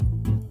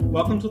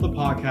Welcome to the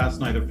podcast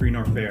Neither Free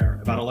Nor Fair,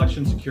 about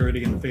election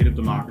security and the fate of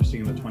democracy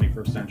in the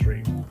 21st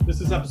century.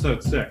 This is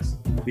episode 6,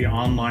 The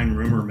Online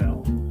Rumor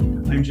Mill.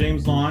 I'm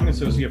James Long,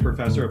 Associate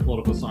Professor of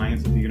Political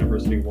Science at the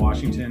University of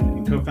Washington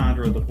and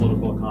co-founder of the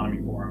Political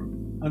Economy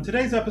Forum. On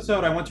today's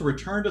episode, I want to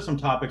return to some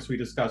topics we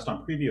discussed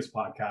on previous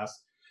podcasts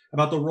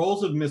about the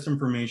roles of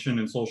misinformation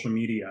in social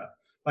media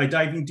by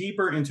diving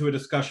deeper into a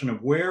discussion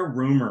of where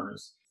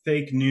rumors,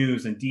 fake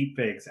news, and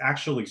deepfakes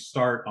actually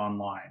start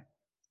online,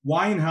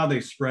 why and how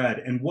they spread,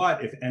 and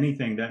what, if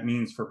anything, that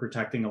means for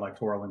protecting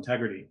electoral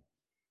integrity.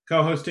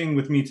 Co-hosting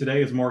with me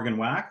today is Morgan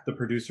Wack, the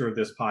producer of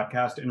this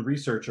podcast and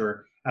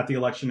researcher at the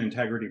Election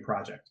Integrity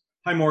Project.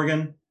 Hi,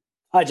 Morgan.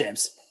 Hi,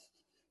 James.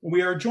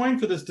 We are joined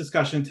for this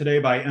discussion today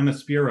by Emma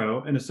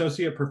Spiro, an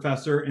associate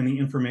professor in the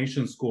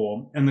Information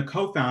School and the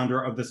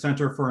co-founder of the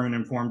Center for an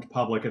Informed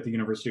Public at the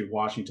University of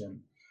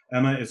Washington.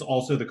 Emma is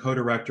also the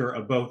co-director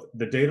of both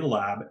the Data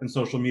Lab and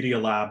Social Media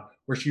Lab,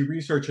 where she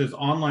researches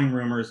online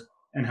rumors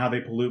and how they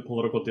pollute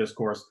political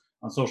discourse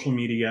on social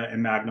media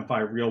and magnify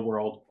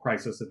real-world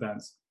crisis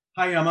events.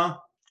 Hi,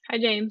 Emma. Hi,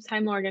 James. Hi,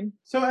 Morgan.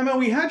 So, Emma,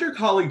 we had your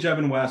colleague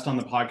Jevin West on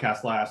the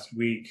podcast last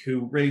week,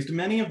 who raised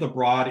many of the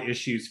broad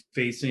issues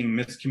facing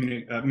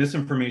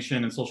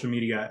misinformation and social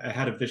media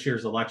ahead of this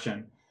year's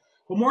election.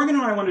 But Morgan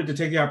and I wanted to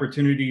take the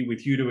opportunity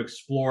with you to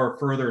explore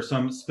further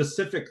some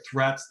specific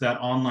threats that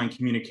online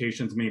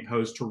communications may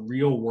pose to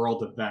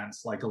real-world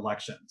events like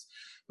elections.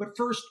 But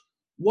first,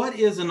 what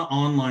is an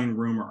online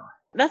rumor?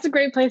 That's a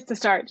great place to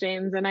start,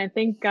 James. And I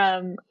think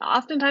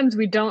oftentimes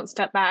we don't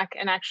step back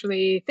and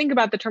actually think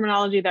about the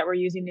terminology that we're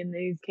using in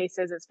these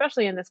cases,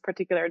 especially in this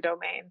particular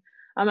domain.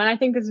 And I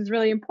think this is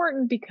really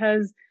important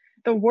because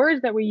the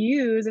words that we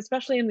use,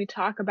 especially when we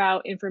talk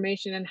about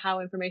information and how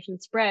information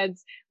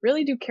spreads,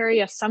 really do carry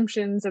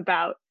assumptions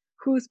about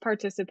who's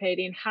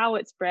participating, how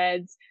it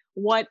spreads,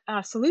 what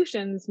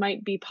solutions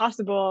might be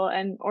possible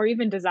and or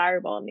even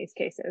desirable in these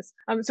cases.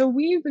 So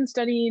we've been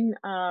studying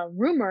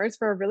rumors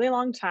for a really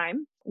long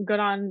time, good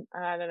on,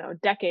 a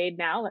decade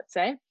now, let's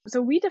say.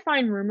 So we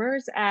define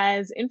rumors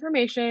as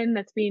information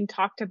that's being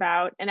talked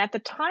about, and at the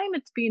time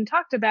it's being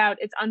talked about,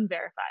 it's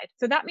unverified.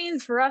 So that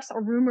means for us, a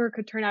rumor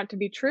could turn out to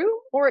be true,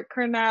 or it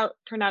could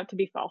turn out to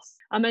be false.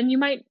 And you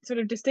might sort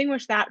of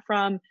distinguish that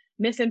from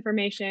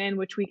misinformation,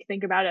 which we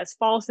think about as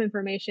false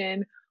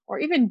information, or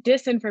even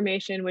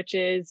disinformation, which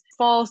is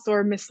false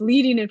or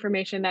misleading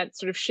information that's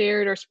sort of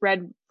shared or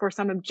spread for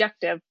some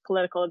objective,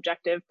 political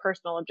objective,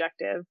 personal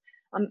objective,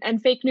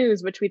 and fake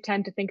news, which we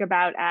tend to think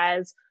about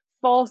as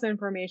false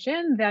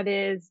information that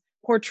is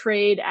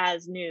portrayed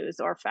as news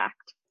or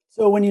fact.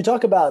 So when you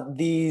talk about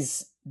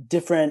these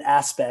different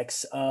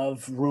aspects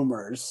of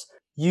rumors,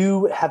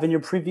 you have in your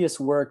previous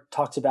work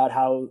talked about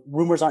how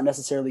rumors aren't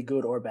necessarily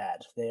good or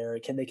bad. They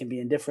can be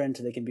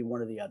indifferent, they can be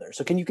one or the other.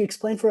 So can you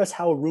explain for us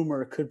how a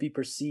rumor could be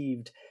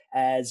perceived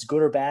as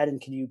good or bad? And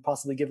can you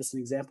possibly give us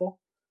an example?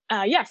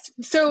 Yes.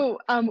 So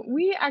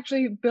we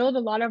actually build a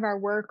lot of our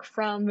work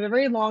from the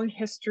very long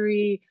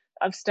history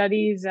of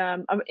studies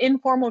of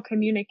informal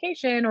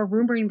communication or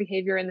rumoring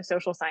behavior in the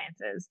social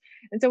sciences.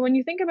 And so when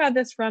you think about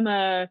this from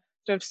a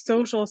sort of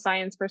social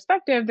science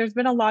perspective, there's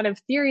been a lot of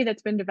theory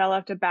that's been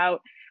developed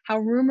about how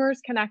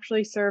rumors can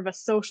actually serve a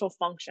social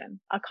function.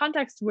 A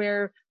context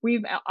where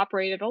we've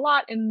operated a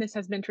lot, and this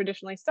has been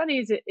traditionally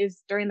studied,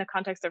 is during the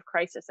context of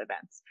crisis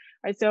events,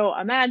 right? So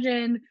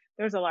imagine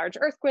there's a large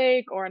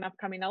earthquake or an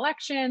upcoming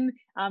election,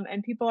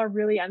 and people are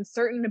really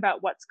uncertain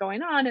about what's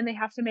going on, and they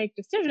have to make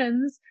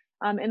decisions.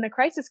 In the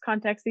crisis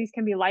context, these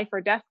can be life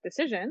or death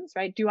decisions,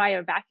 right? Do I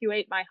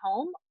evacuate my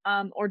home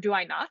or do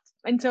I not?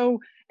 And so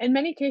in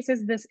many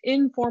cases, this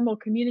informal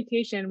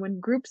communication,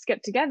 when groups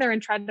get together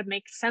and try to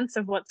make sense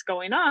of what's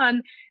going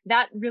on,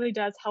 that really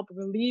does help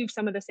relieve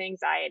some of this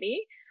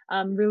anxiety,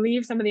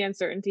 relieve some of the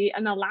uncertainty,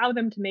 and allow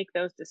them to make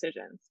those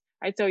decisions.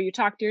 Right. So you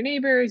talk to your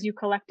neighbors, you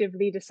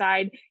collectively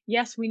decide,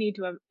 yes, we need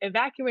to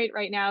evacuate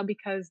right now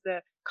because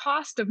the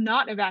cost of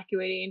not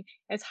evacuating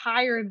is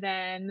higher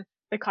than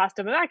the cost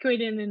of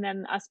evacuating, and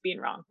then us being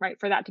wrong, right?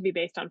 For that to be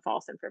based on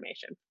false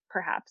information,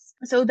 perhaps.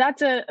 So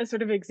that's a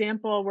sort of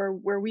example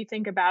where we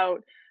think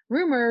about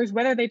rumors,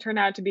 whether they turn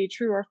out to be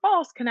true or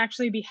false, can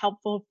actually be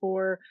helpful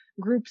for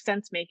group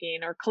sense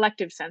making or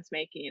collective sense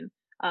making,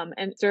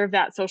 and serve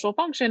that social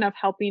function of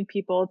helping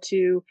people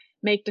to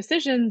make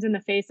decisions in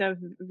the face of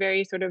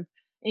very sort of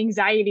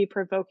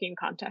anxiety-provoking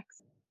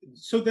contexts.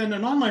 So then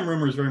an online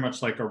rumor is very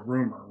much like a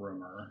rumor,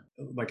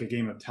 like a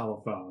game of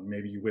telephone.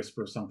 Maybe you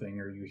whisper something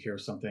or you hear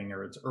something,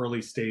 or it's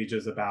early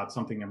stages about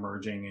something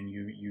emerging and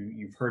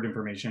you've heard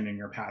information and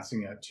you're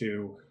passing it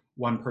to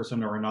one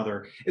person or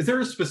another. Is there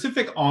a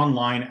specific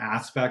online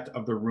aspect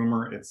of the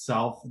rumor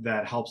itself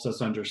that helps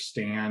us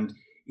understand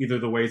either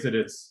the ways that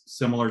it's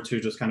similar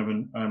to just kind of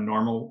a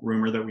normal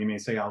rumor that we may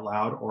say out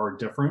loud or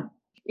different?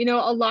 You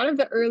know, a lot of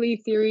the early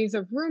theories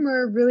of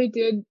rumor really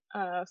did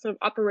sort of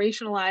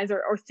operationalize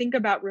or think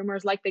about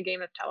rumors like the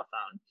game of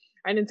telephone.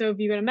 Right? And so if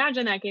you can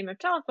imagine that game of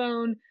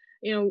telephone,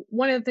 you know,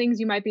 one of the things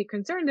you might be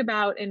concerned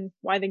about and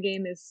why the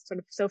game is sort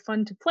of so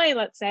fun to play,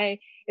 let's say,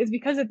 is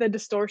because of the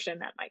distortion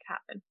that might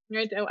happen,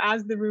 right? So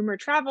as the rumor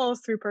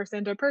travels through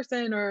person to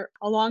person or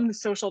along the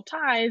social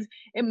ties,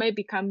 it might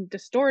become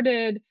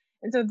distorted.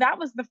 And so that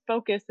was the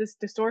focus. This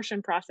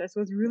distortion process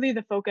was really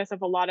the focus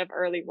of a lot of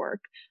early work.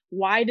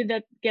 Why did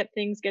that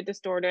things get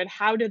distorted?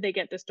 How did they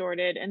get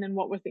distorted? And then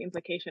what was the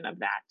implication of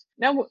that?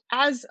 Now,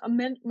 as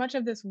much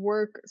of this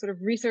work, sort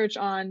of research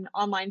on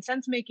online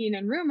sense making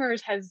and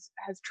rumors has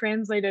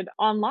translated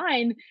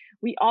online,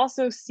 we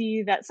also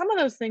see that some of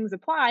those things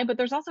apply, but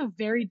there's also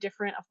very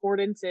different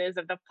affordances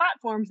of the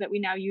platforms that we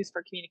now use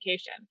for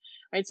communication,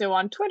 right? So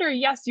on Twitter,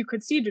 yes, you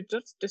could see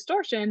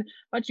distortion,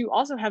 but you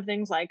also have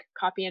things like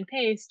copy and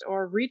paste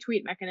or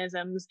retweet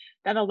mechanisms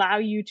that allow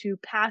you to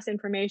pass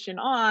information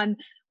on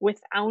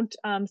without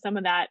some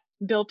of that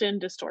built-in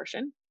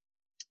distortion.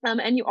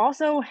 And you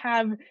also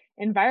have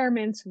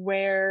environments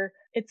where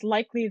it's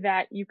likely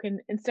that you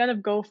can, instead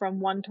of go from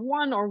one to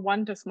one or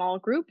one to small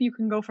group, you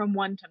can go from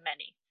one to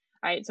many,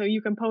 right? So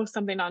you can post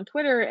something on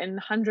Twitter and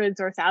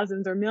hundreds or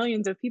thousands or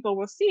millions of people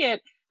will see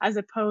it, as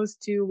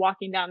opposed to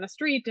walking down the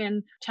street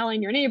and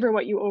telling your neighbor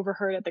what you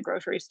overheard at the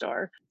grocery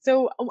store.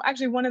 So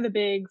actually, one of the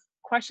big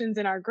questions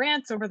in our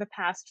grants over the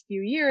past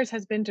few years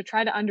has been to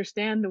try to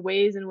understand the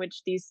ways in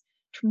which these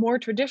more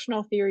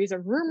traditional theories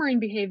of rumoring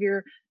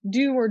behavior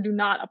do or do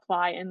not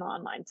apply in the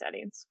online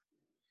settings.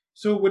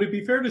 So would it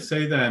be fair to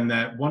say then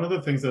that one of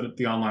the things that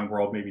the online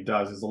world maybe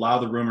does is allow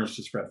the rumors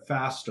to spread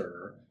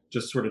faster,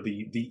 just sort of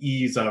the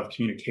ease of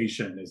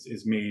communication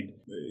is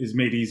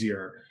made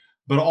easier,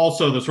 but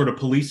also the sort of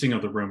policing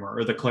of the rumor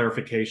or the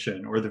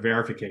clarification or the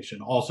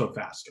verification also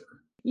faster?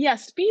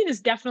 Yes, speed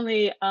is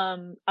definitely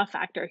a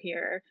factor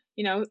here.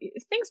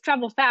 Things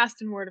travel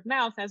fast in word of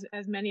mouth,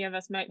 as many of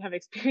us might have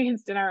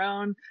experienced in our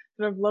own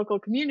sort of local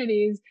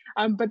communities.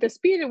 But the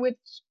speed at which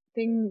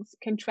things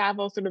can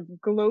travel sort of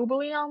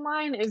globally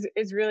online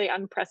is really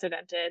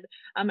unprecedented.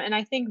 And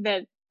I think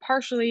that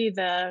partially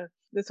the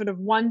sort of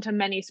one to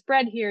many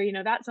spread here,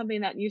 that's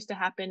something that used to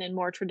happen in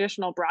more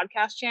traditional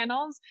broadcast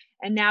channels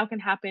and now can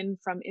happen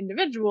from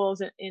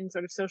individuals in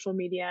sort of social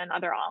media and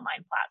other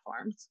online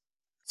platforms.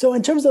 So,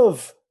 in terms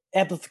of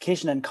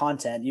amplification and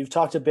content, you've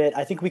talked a bit.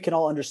 I think we can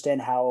all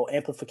understand how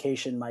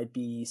amplification might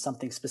be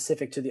something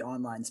specific to the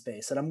online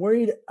space. And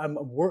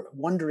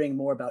wondering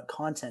more about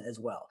content as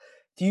well.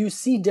 Do you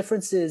see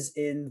differences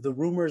in the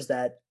rumors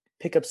that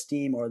pick up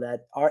steam or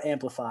that are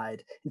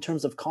amplified in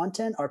terms of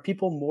content? Are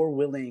people more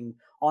willing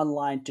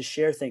online to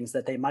share things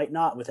that they might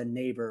not with a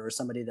neighbor or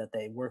somebody that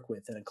they work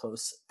with in a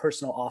close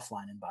personal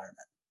offline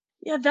environment?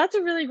 Yeah, that's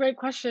a really great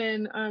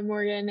question,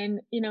 Morgan. And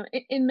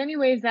in many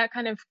ways, that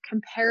kind of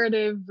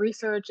comparative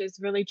research is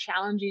really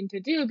challenging to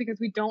do because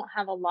we don't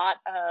have a lot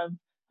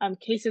of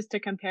cases to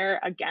compare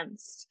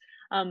against.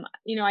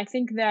 I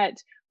think that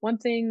one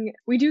thing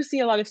we do see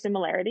a lot of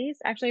similarities,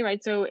 actually,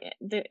 right? So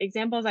the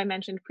examples I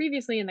mentioned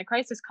previously in the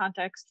crisis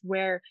context,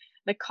 where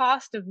the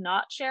cost of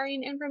not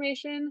sharing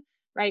information,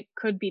 right,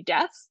 could be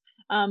death,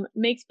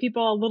 makes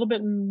people a little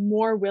bit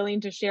more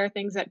willing to share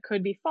things that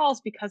could be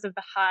false because of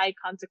the high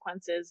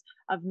consequences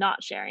of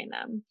not sharing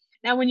them.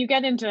 Now, when you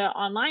get into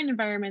online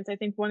environments, I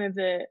think one of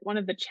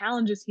the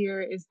challenges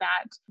here is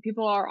that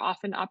people are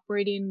often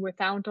operating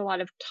without a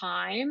lot of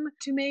time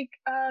to make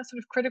sort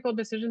of critical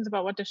decisions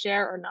about what to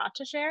share or not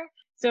to share.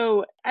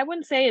 So I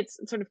wouldn't say it's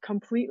sort of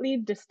completely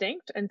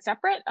distinct and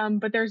separate,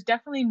 but there's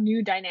definitely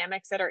new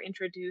dynamics that are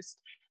introduced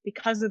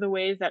because of the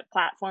ways that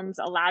platforms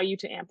allow you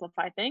to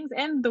amplify things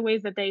and the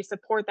ways that they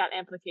support that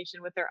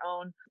amplification with their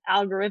own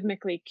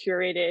algorithmically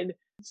curated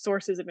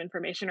sources of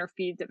information or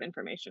feeds of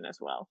information as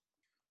well.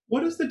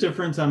 What is the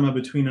difference, Emma,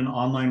 between an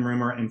online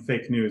rumor and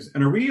fake news?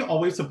 And are we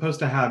always supposed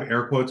to have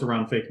air quotes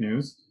around fake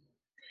news?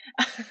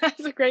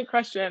 That's a great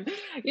question.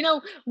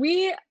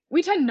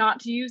 We tend not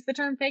to use the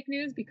term fake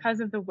news because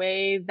of the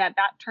way that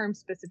that term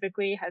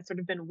specifically has sort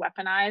of been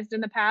weaponized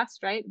in the past,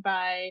 right,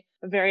 by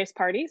various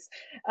parties.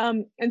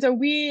 And so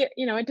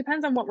it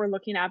depends on what we're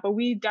looking at, but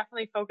we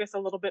definitely focus a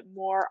little bit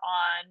more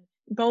on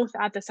both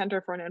at the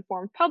Center for an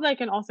Informed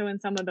Public and also in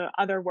some of the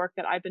other work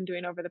that I've been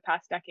doing over the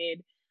past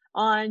decade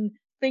on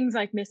things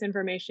like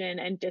misinformation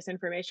and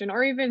disinformation,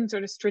 or even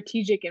sort of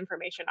strategic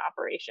information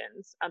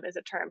operations is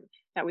a term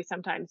that we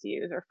sometimes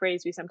use or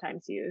phrase we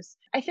sometimes use.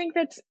 I think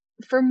that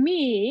for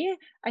me,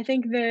 I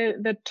think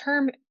the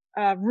term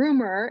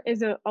rumor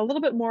is a little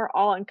bit more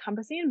all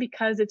encompassing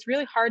because it's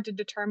really hard to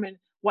determine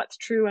what's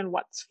true and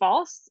what's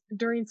false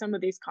during some of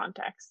these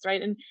contexts,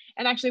 right? And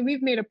actually,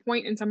 we've made a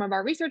point in some of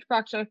our research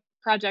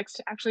projects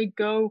to actually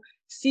go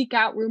seek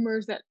out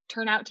rumors that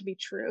turn out to be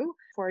true.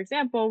 For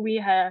example,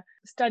 we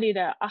studied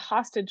a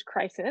hostage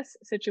crisis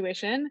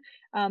situation,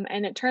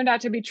 and it turned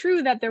out to be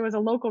true that there was a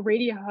local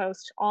radio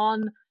host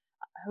on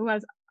who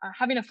was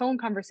having a phone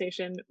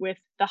conversation with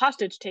the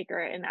hostage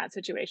taker in that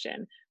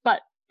situation.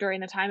 But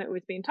during the time it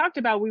was being talked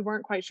about, we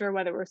weren't quite sure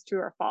whether it was true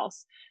or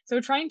false. So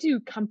trying to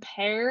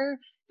compare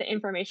the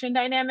information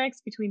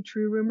dynamics between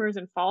true rumors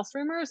and false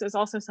rumors is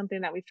also something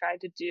that we've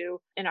tried to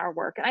do in our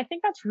work. And I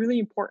think that's really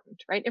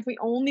important, right? If we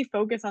only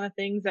focus on the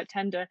things that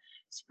tend to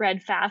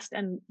spread fast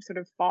and sort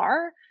of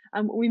far,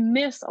 we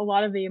miss a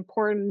lot of the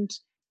important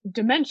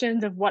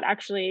dimensions of what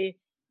actually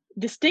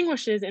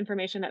distinguishes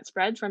information that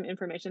spreads from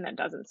information that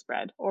doesn't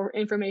spread, or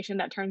information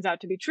that turns out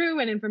to be true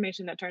and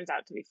information that turns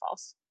out to be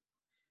false.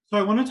 So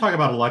I want to talk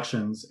about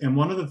elections. And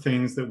one of the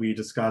things that we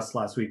discussed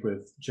last week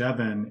with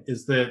Jevin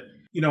is that,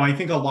 I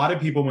think a lot of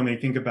people, when they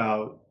think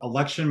about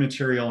election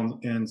material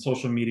in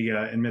social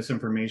media and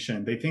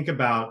misinformation, they think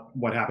about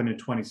what happened in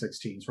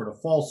 2016, sort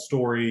of false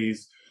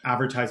stories,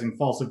 advertising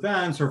false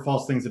events or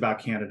false things about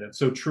candidates.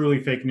 So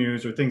truly fake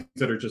news or things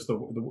that are just the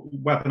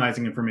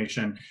weaponizing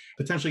information,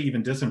 potentially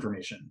even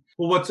disinformation.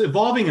 Well, what's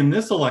evolving in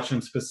this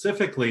election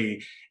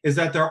specifically is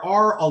that there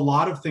are a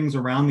lot of things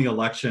around the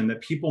election that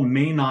people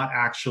may not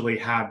actually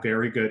have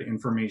very good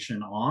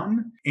information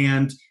on.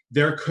 And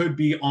there could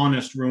be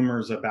honest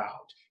rumors about,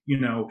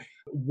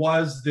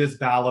 was this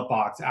ballot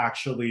box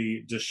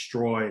actually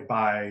destroyed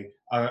by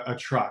a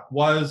truck?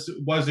 Was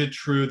it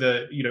true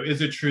that,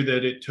 is it true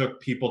that it took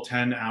people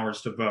 10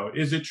 hours to vote?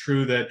 Is it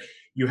true that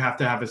you have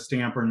to have a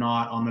stamp or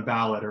not on the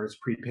ballot or it's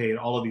prepaid?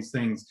 All of these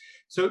things.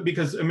 So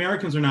because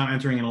Americans are now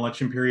entering an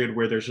election period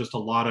where there's just a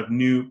lot of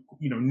new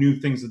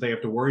things that they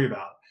have to worry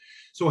about.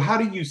 So how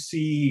do you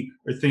see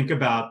or think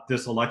about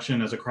this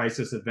election as a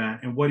crisis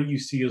event? And what do you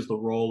see as the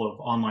role of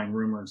online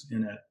rumors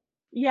in it?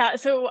 Yeah,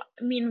 so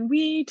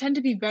we tend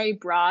to be very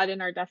broad in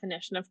our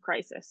definition of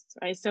crisis,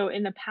 right? So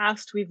in the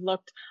past, we've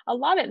looked a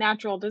lot at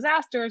natural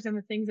disasters and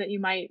the things that you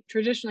might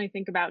traditionally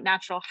think about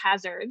natural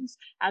hazards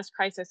as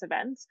crisis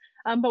events.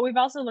 But we've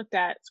also looked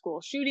at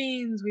school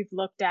shootings, we've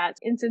looked at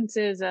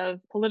instances of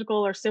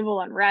political or civil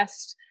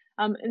unrest.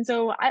 And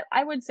so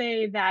I would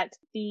say that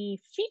the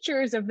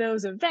features of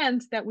those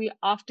events that we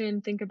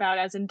often think about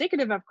as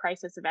indicative of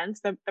crisis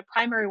events, the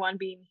primary one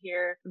being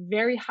here,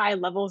 very high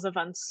levels of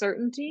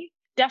uncertainty,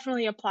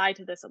 definitely apply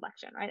to this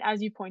election, right?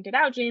 As you pointed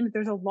out, James,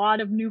 there's a lot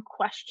of new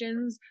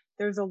questions.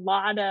 There's a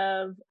lot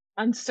of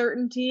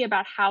uncertainty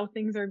about how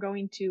things are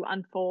going to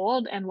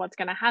unfold and what's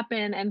going to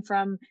happen, and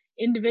from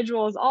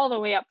individuals all the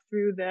way up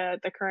through the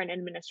current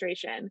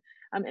administration.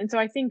 And so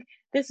I think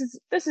this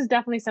is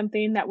definitely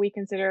something that we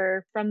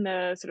consider from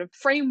the sort of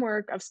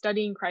framework of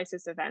studying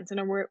crisis events, and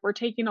we're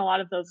taking a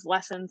lot of those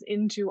lessons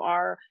into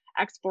our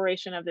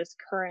exploration of this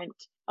current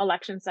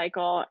election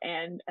cycle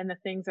and the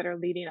things that are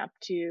leading up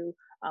to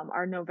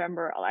our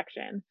November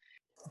election.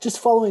 Just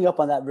following up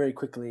on that very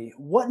quickly,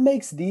 what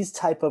makes these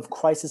type of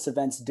crisis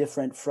events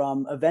different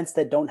from events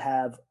that don't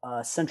have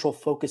a central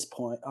focus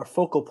point or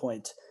focal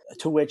point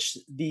to which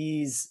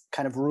these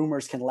kind of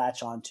rumors can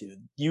latch onto?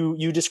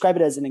 You describe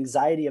it as an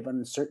anxiety of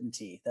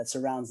uncertainty that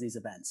surrounds these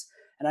events.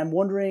 And I'm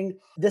wondering,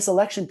 this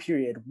election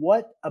period,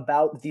 what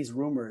about these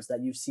rumors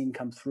that you've seen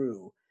come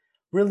through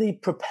really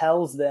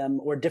propels them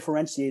or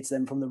differentiates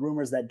them from the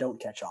rumors that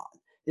don't catch on?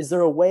 Is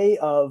there a way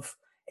of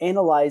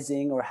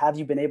analyzing, or have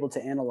you been able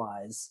to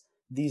analyze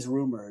these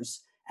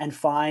rumors and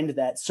find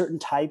that certain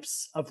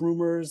types of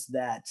rumors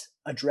that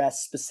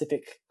address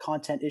specific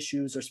content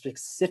issues or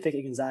specific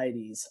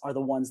anxieties are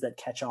the ones that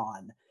catch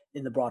on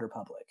in the broader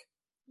public?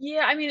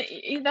 Yeah,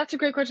 that's a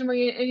great question,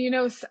 Marie.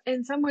 And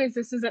in some ways,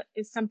 this is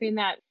something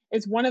that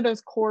is one of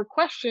those core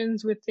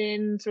questions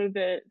within sort of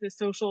the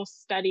social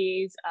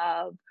studies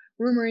of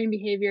rumoring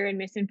behavior and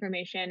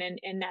misinformation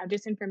and now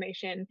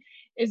disinformation,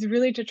 is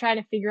really to try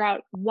to figure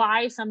out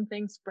why some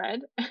things spread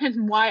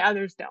and why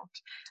others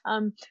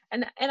don't.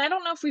 And I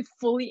don't know if we've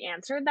fully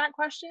answered that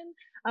question,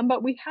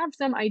 but we have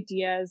some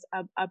ideas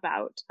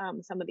about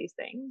some of these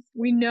things.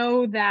 We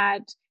know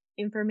that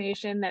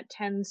information that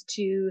tends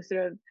to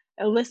sort of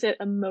elicit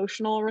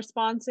emotional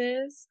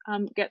responses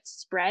gets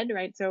spread,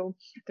 right? So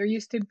there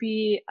used to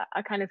be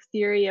a kind of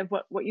theory of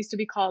what used to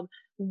be called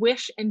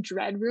wish and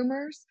dread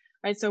rumors,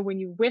 right? So when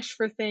you wish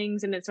for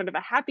things and it's sort of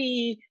a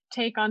happy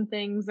take on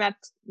things,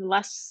 that's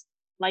less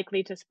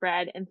likely to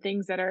spread, and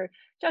things that are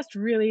just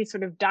really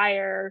sort of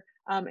dire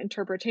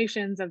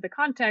interpretations of the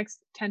context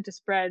tend to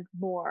spread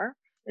more.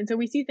 And so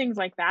we see things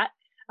like that.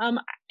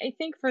 I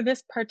think for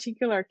this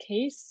particular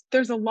case,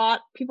 there's a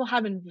lot people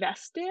have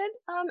invested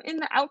in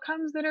the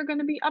outcomes that are going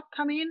to be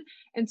upcoming.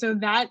 And so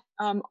that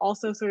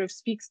also sort of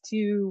speaks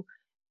to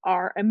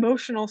our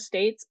emotional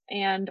states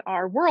and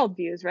our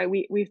worldviews, right?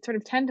 We sort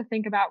of tend to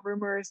think about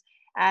rumors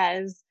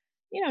as,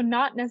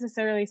 not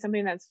necessarily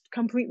something that's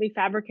completely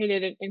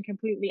fabricated and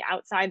completely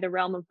outside the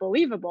realm of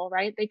believable,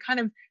 right?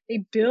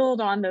 They build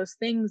on those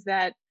things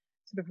that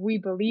sort of we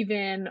believe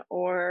in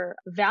or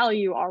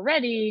value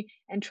already,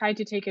 and try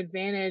to take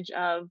advantage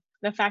of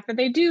the fact that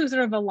they do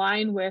sort of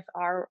align with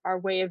our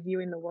way of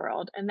viewing the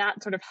world. And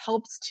that sort of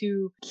helps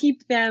to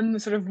keep them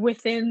sort of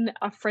within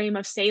a frame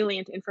of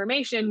salient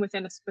information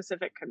within a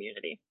specific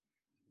community.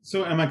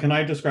 So Emma, can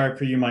I describe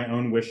for you my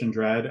own wish and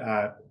dread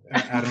at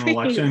an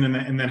election,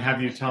 and then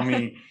have you tell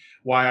me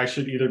why I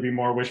should either be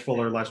more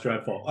wishful or less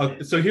dreadful?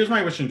 So here's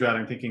my wish and dread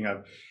I'm thinking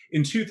of.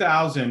 In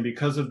 2000,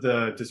 because of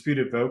the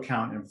disputed vote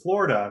count in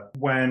Florida,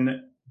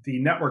 when the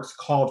networks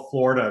called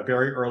Florida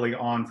very early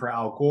on for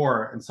Al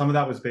Gore, and some of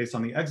that was based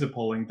on the exit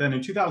polling. Then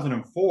in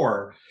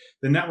 2004,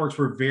 the networks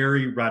were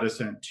very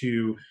reticent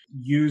to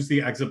use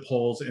the exit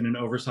polls in an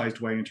oversized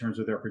way in terms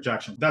of their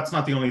projections. That's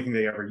not the only thing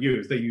they ever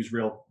use. They use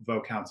real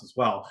vote counts as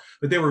well.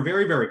 But they were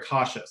very, very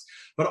cautious.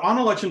 But on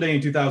election day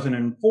in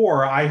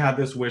 2004, I had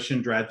this wish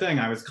and dread thing.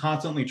 I was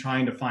constantly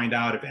trying to find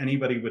out if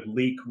anybody would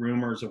leak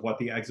rumors of what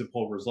the exit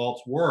poll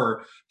results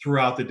were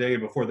throughout the day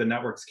before the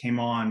networks came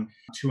on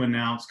to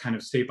announce kind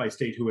of state by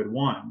state who had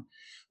won.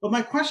 But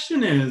my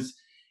question is,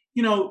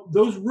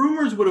 those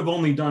rumors would have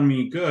only done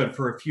me good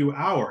for a few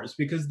hours,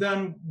 because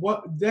then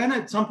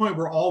at some point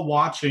we're all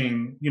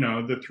watching,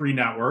 the three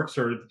networks,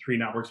 or the three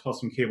networks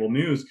plus some cable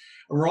news,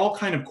 and we're all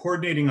kind of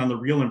coordinating on the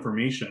real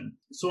information.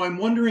 So I'm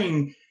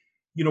wondering,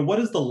 what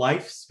is the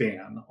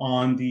lifespan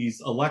on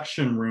these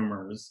election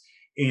rumors,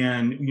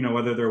 and,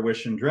 whether they're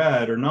wish and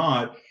dread or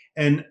not?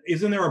 And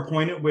isn't there a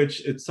point at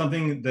which it's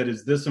something that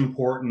is this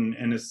important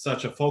and is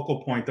such a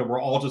focal point that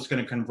we're all just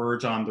going to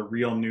converge on the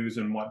real news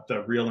and what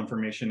the real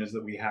information is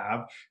that we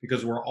have,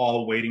 because we're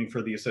all waiting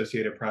for the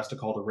Associated Press to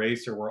call the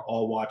race, or we're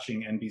all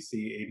watching NBC,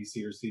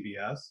 ABC, or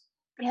CBS?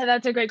 Yeah,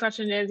 that's a great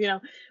question, James.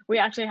 We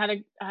actually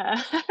had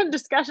a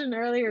discussion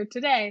earlier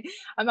today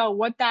about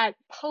what that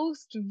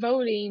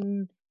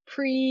post-voting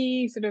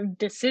sort of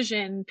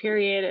decision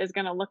period is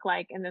going to look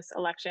like in this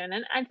election.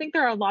 And I think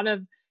there are a lot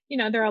of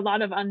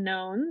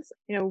unknowns.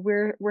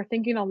 We're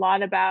thinking a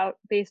lot about,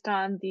 based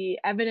on the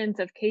evidence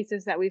of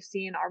cases that we've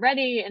seen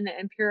already and the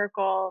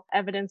empirical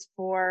evidence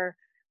for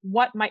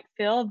what might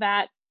fill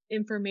that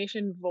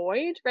information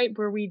void, right?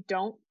 Where we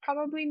don't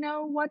probably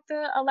know what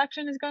the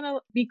election is going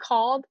to be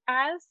called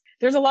as.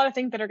 There's a lot of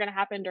things that are going to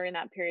happen during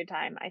that period of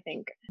time, I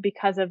think,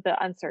 because of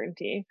the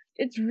uncertainty.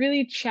 It's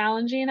really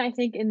challenging, I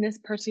think, in this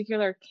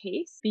particular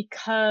case,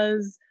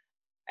 because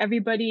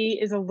everybody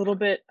is a little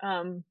bit,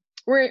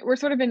 we're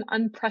sort of in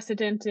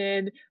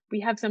unprecedented. We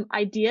have some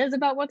ideas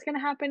about what's going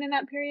to happen in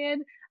that period,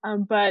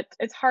 but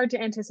it's hard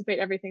to anticipate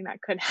everything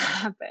that could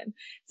happen.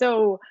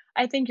 So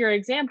I think your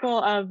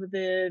example of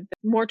the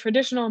more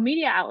traditional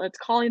media outlets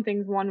calling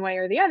things one way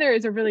or the other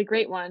is a really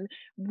great one.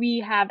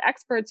 We have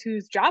experts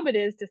whose job it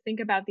is to think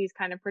about these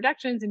kind of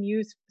predictions and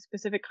use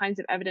specific kinds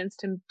of evidence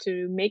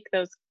to make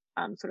those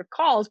sort of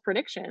calls,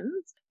 predictions.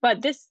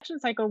 But this election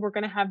cycle, we're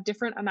going to have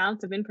different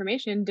amounts of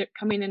information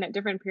coming in at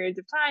different periods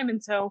of time.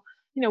 And so,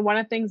 one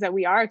of the things that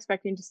we are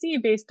expecting to see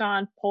based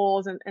on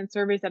polls and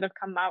surveys that have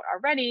come out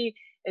already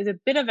is a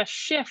bit of a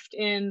shift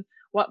in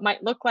what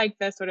might look like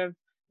the sort of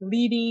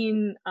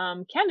leading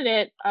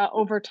candidate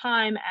over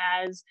time,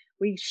 as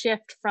we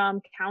shift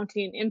from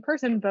counting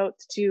in-person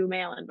votes to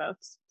mail-in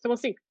votes. So we'll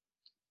see.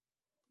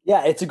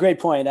 Yeah, it's a great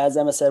point. As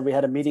Emma said, we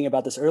had a meeting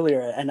about this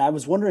earlier, and I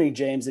was wondering,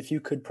 James, if you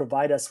could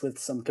provide us with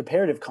some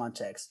comparative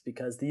context,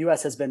 because the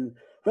US has been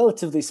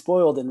relatively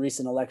spoiled in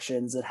recent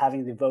elections at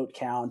having the vote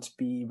count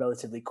be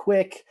relatively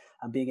quick,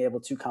 being able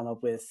to come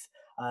up with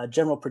a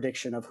general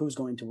prediction of who's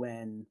going to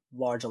win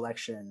large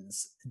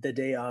elections the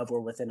day of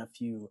or within a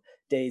few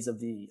days of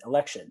the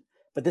election.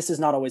 But this is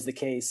not always the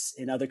case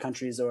in other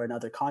countries or in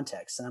other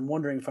contexts. And I'm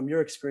wondering, from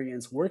your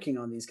experience working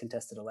on these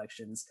contested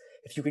elections,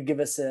 if you could give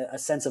us a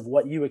sense of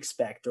what you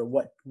expect or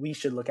what we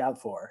should look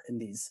out for in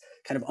these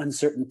kind of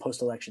uncertain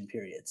post-election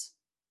periods.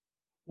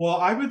 Well,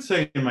 I would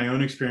say in my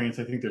own experience,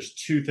 I think there's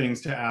two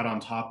things to add on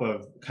top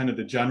of kind of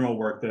the general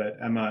work that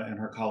Emma and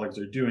her colleagues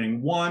are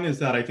doing. One is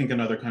that I think in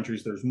other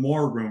countries there's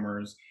more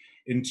rumors.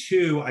 And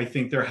two, I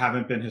think there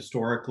haven't been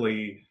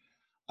historically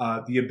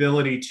the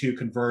ability to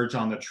converge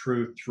on the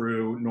truth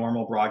through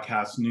normal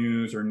broadcast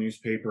news or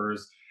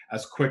newspapers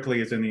as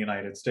quickly as in the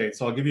United States.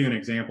 So I'll give you an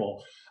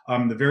example.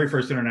 The very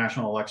first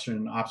international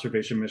election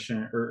observation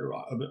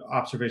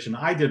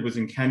I did was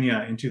in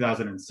Kenya in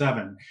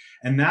 2007.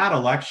 And that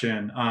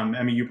election,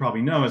 I mean, you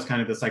probably know, is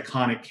kind of this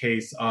iconic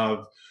case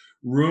of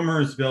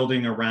rumors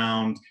building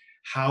around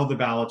how the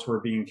ballots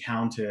were being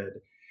counted.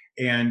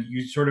 And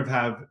you sort of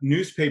have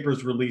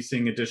newspapers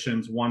releasing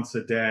editions once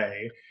a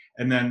day.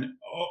 And then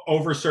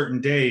over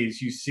certain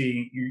days,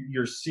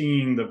 you're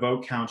seeing the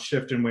vote count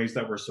shift in ways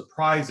that were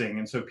surprising.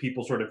 And so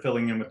people sort of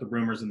filling in with the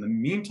rumors in the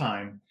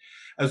meantime,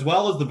 as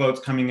well as the votes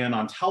coming in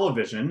on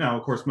television. Now,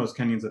 of course, most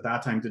Kenyans at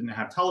that time didn't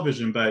have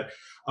television, but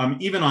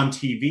even on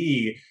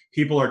TV,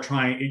 people are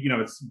trying,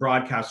 it's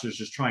broadcasters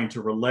just trying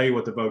to relay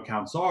what the vote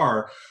counts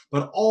are,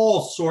 but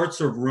all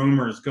sorts of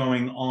rumors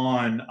going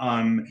on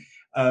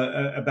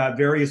about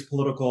various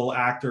political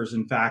actors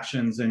and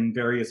factions and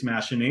various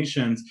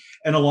machinations.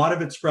 And a lot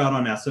of it spread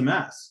on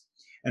SMS.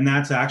 And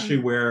that's actually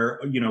where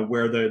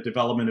the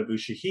development of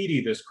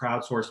Ushahidi, this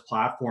crowdsourced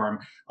platform,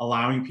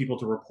 allowing people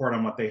to report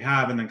on what they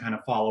have and then kind of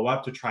follow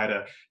up to try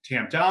to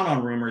tamp down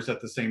on rumors at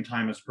the same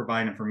time as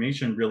provide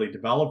information, really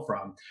developed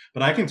from.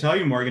 But I can tell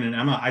you, Morgan and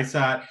Emma, I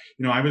sat,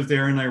 I was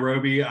there in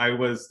Nairobi. I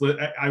was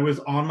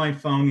on my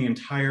phone the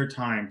entire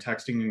time,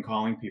 texting and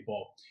calling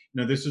people.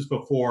 This is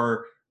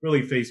before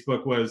really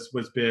Facebook was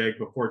big,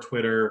 before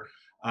Twitter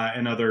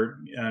and other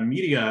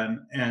media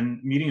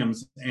and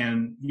mediums.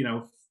 And,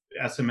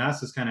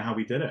 SMS is kind of how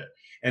we did it.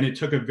 And it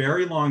took a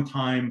very long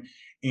time.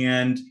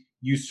 And,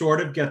 you sort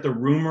of get the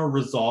rumor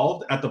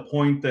resolved at the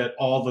point that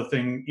all the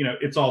thing,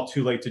 it's all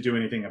too late to do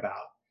anything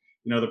about.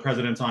 The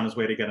president's on his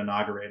way to get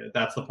inaugurated.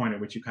 That's the point at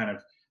which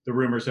the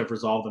rumors have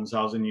resolved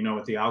themselves and you know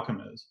what the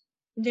outcome is.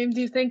 James,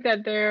 do you think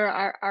that there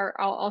are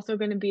also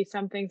going to be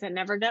some things that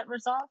never get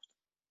resolved?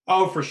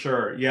 Oh, for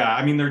sure. Yeah.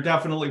 I mean, there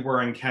definitely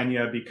were in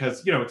Kenya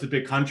because, it's a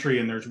big country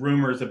and there's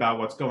rumors about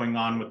what's going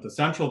on with the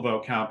central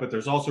vote count, but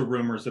there's also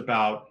rumors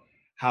about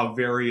how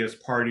various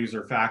parties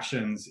or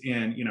factions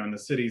in the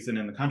cities and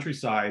in the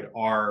countryside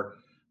are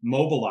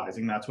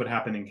mobilizing. That's what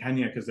happened in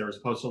Kenya because there was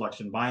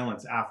post-election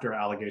violence after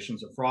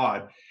allegations of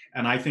fraud.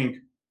 And I think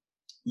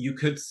you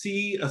could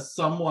see a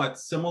somewhat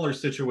similar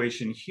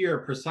situation here,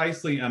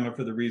 precisely, Emma,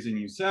 for the reason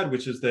you said,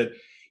 which is that,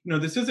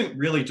 this isn't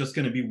really just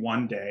going to be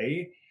one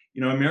day.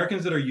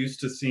 Americans that are used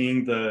to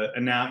seeing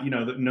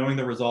knowing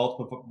the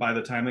result by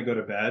the time they go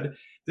to bed,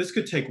 this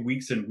could take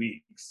weeks and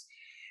weeks.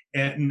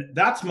 And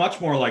that's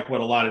much more like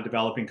what a lot of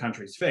developing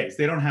countries face.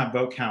 They don't have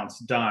vote counts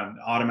done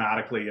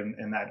automatically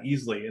and that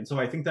easily. And so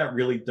I think that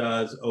really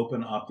does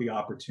open up the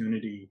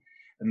opportunity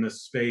in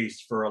this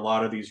space for a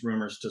lot of these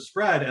rumors to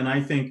spread. And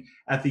I think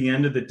at the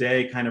end of the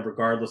day, kind of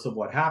regardless of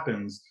what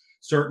happens,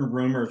 certain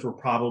rumors will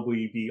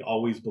probably be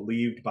always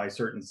believed by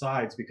certain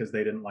sides because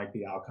they didn't like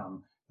the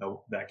outcome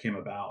that came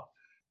about.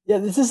 Yeah,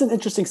 this is an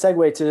interesting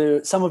segue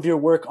to some of your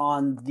work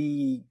on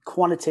the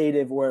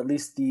quantitative or at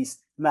least the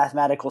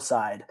mathematical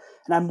side.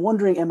 And I'm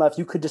wondering, Emma, if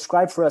you could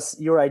describe for us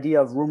your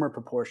idea of rumor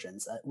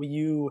proportions.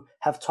 You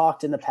have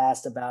talked in the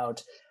past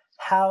about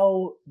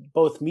how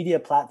both media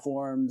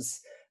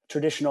platforms,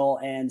 traditional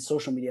and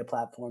social media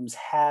platforms,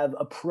 have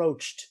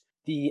approached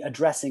the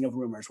addressing of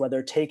rumors,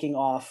 whether taking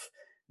off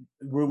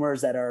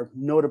rumors that are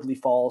notably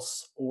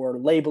false or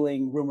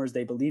labeling rumors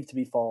they believe to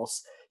be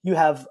false. You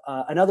have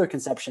another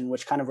conception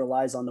which kind of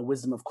relies on the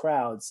wisdom of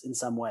crowds in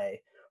some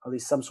way, or at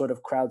least some sort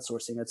of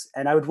crowdsourcing.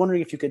 And I was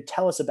wondering if you could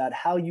tell us about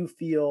how you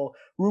feel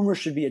rumors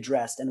should be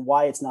addressed and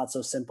why it's not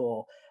so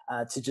simple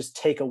to just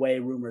take away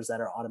rumors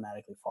that are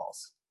automatically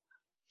false.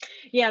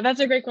 Yeah, that's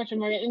a great question,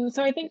 Morgan. And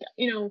so I think,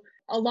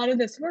 a lot of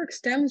this work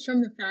stems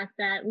from the fact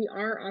that we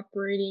are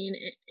operating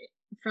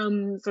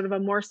from sort of a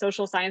more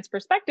social science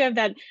perspective,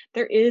 that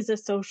there is a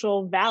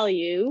social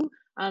value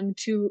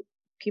to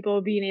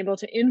people being able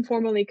to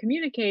informally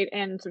communicate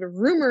and sort of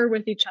rumor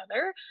with each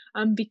other,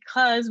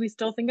 because we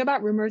still think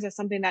about rumors as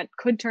something that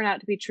could turn out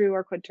to be true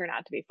or could turn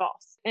out to be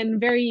false. And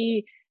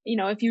very,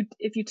 if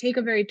you take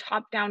a very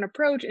top-down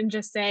approach and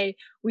just say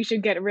we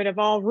should get rid of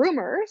all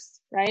rumors,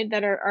 right,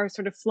 that are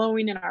sort of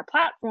flowing in our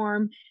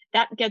platform,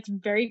 that gets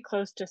very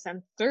close to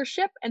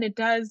censorship, and it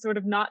does sort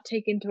of not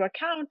take into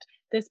account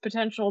this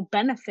potential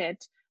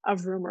benefit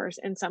of rumors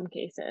in some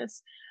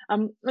cases.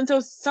 And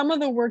so some of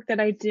the work that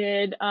I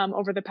did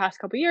over the past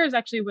couple of years,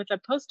 actually with a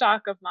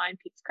postdoc of mine,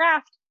 Pete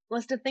Kraft,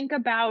 was to think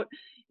about,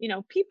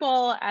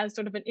 people as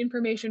sort of an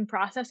information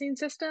processing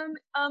system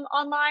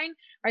online,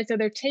 right? So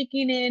they're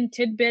taking in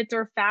tidbits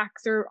or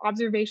facts or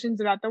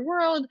observations about the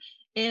world,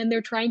 and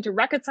they're trying to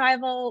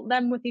reconcile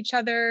them with each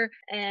other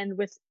and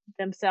with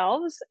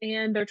themselves,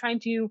 and they're trying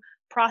to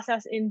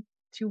process into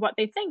what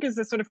they think is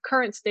the sort of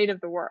current state of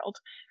the world,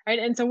 right?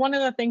 And so one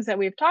of the things that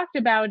we've talked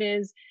about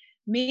is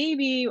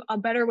maybe a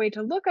better way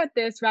to look at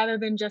this, rather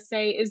than just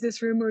say, is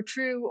this rumor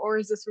true or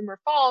is this rumor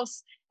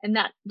false, and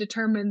that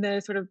determine the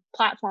sort of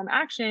platform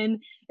action,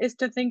 is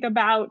to think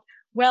about,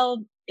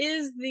 well,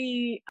 is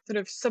the sort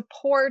of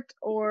support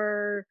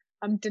or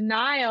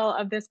denial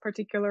of this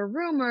particular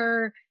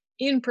rumor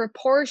in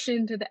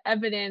proportion to the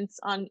evidence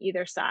on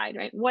either side,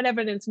 right? What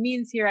evidence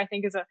means here, I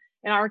think, is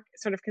in our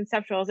sort of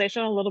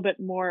conceptualization, a little bit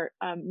more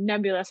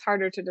nebulous,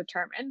 harder to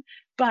determine.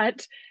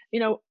 But,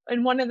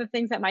 and one of the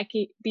things that might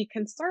be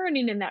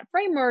concerning in that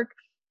framework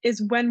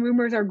is when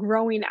rumors are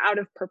growing out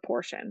of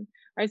proportion,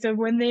 right? So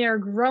when they are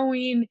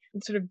growing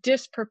sort of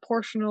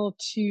disproportional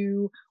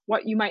to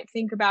what you might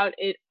think about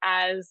it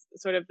as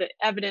sort of the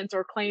evidence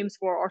or claims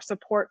for or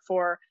support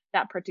for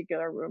that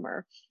particular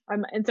rumor.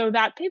 And so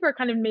that paper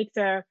kind of makes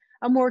a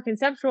more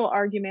conceptual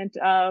argument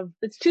of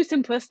it's too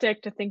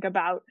simplistic to think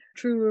about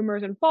true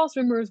rumors and false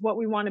rumors. What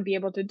we want to be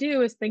able to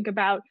do is think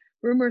about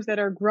rumors that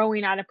are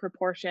growing out of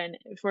proportion,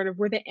 sort of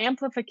where the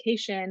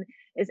amplification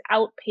is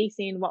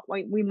outpacing what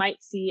we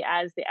might see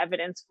as the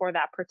evidence for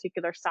that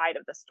particular side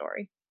of the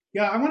story.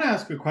 Yeah, I want to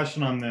ask a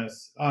question on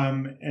this,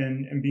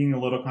 and being a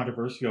little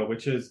controversial,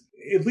 which is,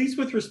 at least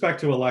with respect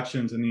to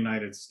elections in the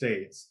United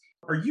States,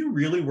 are you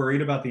really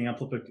worried about the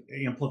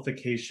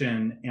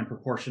amplification and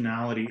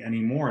proportionality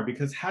anymore?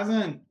 Because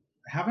haven't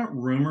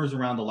rumors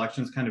around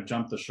elections kind of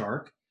jumped the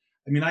shark?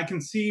 I mean, I can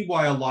see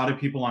why a lot of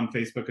people on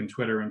Facebook and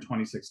Twitter in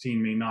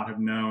 2016 may not have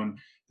known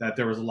that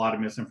there was a lot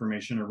of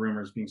misinformation or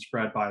rumors being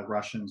spread by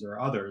Russians or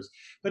others.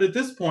 But at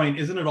this point,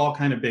 isn't it all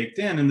kind of baked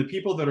in? And the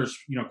people that are,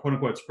 quote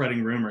unquote,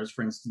 spreading rumors,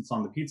 for instance,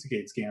 on the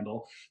Pizzagate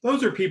scandal,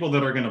 those are people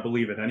that are going to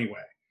believe it anyway.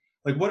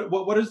 Like,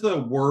 what is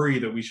the worry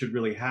that we should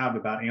really have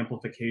about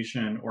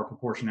amplification or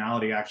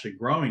proportionality actually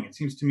growing? It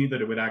seems to me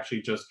that it would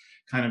actually just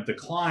kind of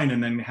decline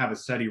and then have a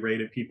steady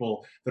rate of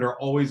people that are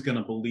always going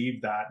to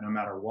believe that no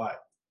matter what.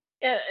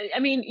 I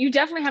mean, you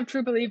definitely have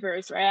true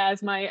believers, right?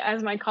 As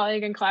my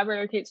colleague and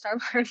collaborator Kate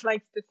Starbird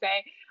likes to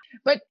say.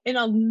 But in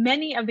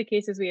many of the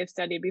cases we have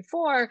studied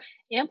before,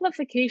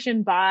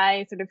 amplification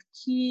by sort of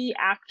key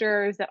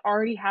actors that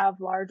already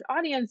have large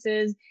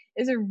audiences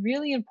is a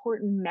really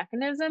important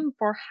mechanism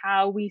for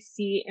how we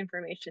see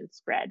information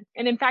spread.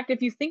 And in fact,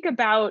 if you think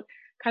about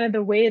kind of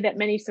the way that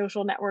many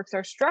social networks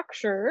are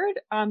structured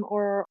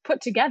or put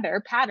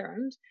together,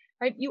 patterned,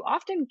 right, you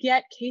often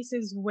get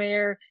cases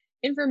where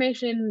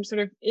information sort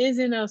of is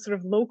in a sort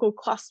of local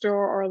cluster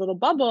or a little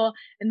bubble.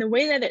 And the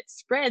way that it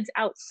spreads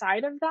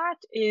outside of that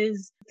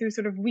is through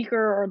sort of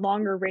weaker or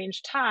longer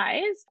range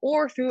ties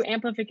or through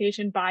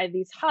amplification by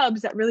these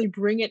hubs that really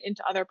bring it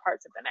into other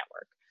parts of the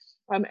network.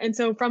 And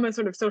so, from a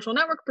sort of social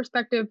network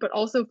perspective, but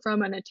also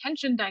from an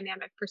attention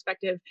dynamic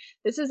perspective,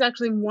 this is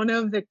actually one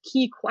of the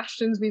key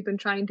questions we've been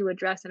trying to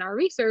address in our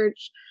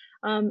research,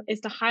 is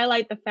to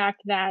highlight the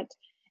fact that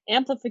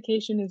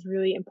amplification is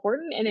really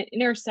important and it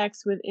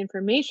intersects with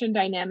information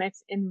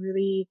dynamics in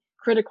really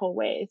critical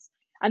ways.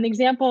 An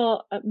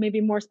example, maybe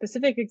more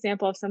specific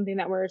example of something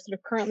that we're sort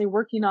of currently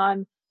working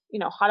on,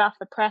 hot off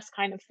the press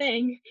kind of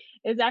thing,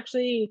 is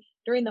actually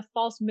during the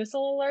false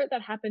missile alert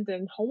that happened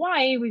in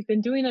Hawaii. We've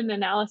been doing an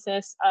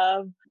analysis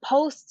of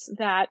posts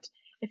that,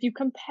 if you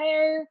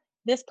compare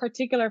this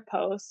particular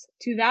post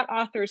to that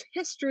author's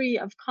history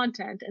of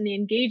content and the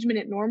engagement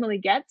it normally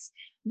gets,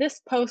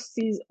 this post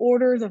sees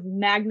orders of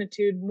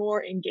magnitude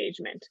more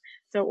engagement.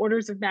 So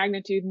orders of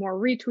magnitude more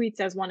retweets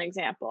as one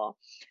example.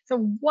 So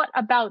what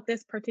about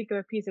this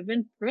particular piece of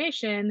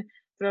information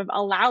sort of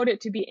allowed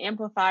it to be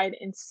amplified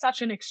in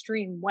such an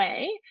extreme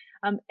way?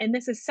 And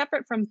this is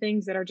separate from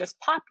things that are just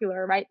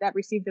popular, right? That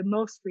receive the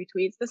most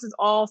retweets. This is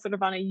all sort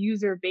of on a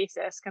user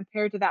basis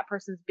compared to that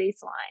person's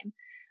baseline.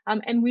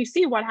 And we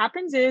see what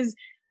happens is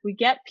we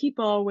get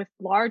people with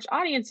large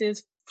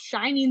audiences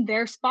shining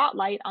their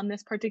spotlight on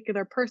this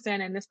particular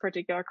person and this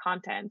particular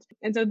content.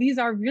 And so these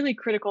are really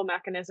critical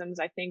mechanisms,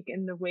 I think,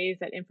 in the ways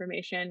that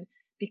information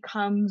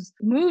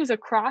moves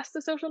across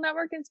the social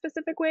network in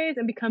specific ways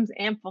and becomes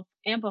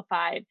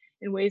amplified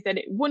in ways that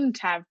it wouldn't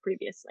have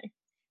previously.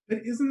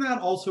 But isn't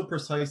that also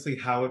precisely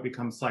how it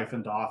becomes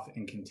siphoned off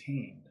and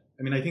contained?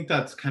 I mean, I think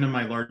that's kind of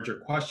my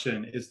larger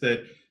question, is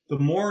that the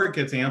more it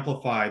gets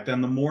amplified,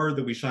 then the more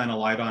that we shine a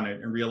light on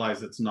it and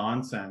realize it's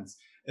nonsense.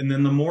 And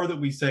then the more that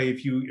we say,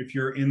 if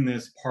you're in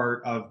this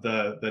part of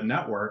the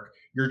network,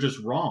 you're just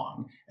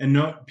wrong. And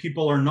no,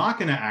 people are not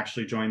going to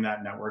actually join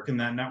that network, and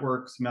that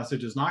network's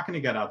message is not going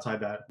to get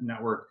outside that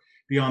network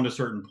beyond a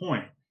certain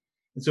point.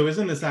 And so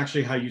isn't this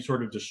actually how you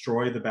sort of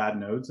destroy the bad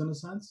nodes in a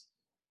sense?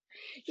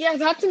 Yeah,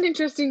 that's an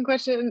interesting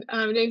question.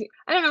 Daisy.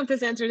 I don't know if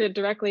this answers it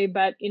directly,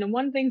 but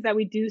one thing that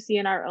we do see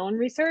in our own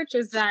research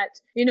is that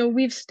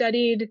we've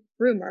studied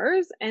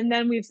rumors, and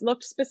then we've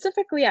looked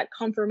specifically at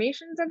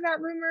confirmations of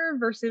that rumor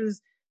versus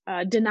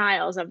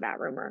denials of that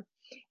rumor.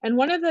 And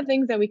one of the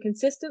things that we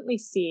consistently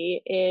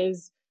see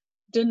is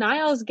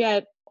denials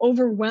get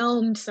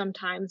overwhelmed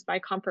sometimes by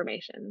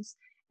confirmations.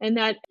 And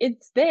that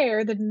it's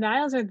there, the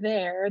denials are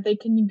there, they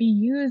can be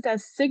used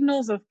as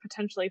signals of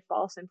potentially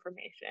false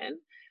information.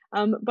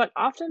 But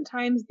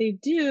oftentimes they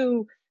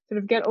do sort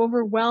of get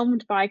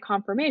overwhelmed by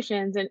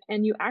confirmations.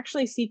 And you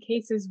actually see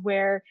cases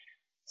where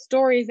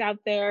stories out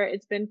there,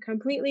 it's been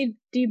completely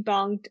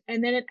debunked.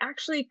 And then it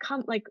actually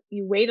like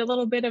you wait a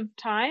little bit of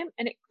time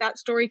and that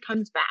story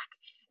comes back.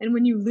 And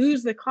when you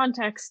lose the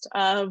context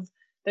of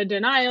the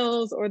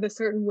denials or the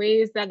certain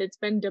ways that it's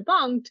been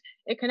debunked,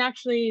 it can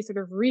actually sort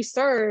of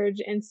resurge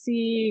and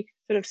see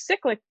sort of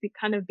cyclic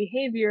kind of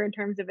behavior in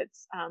terms of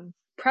its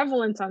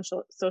prevalence on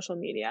social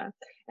media.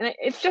 And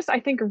it's just,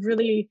 I think, a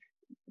really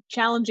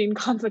challenging,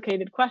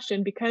 complicated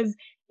question, because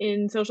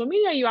in social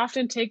media, you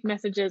often take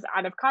messages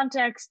out of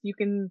context. You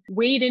can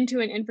wade into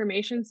an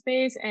information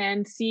space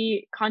and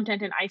see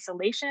content in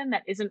isolation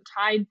that isn't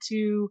tied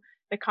to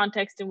the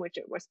context in which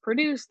it was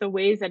produced, the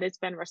ways that it's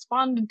been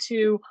responded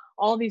to,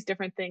 all these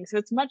different things. So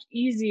it's much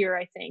easier,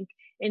 I think,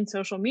 in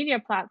social media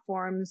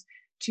platforms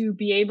to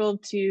be able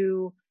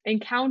to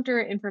encounter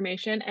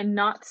information and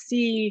not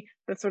see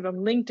the sort of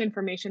linked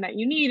information that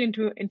you need and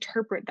to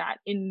interpret that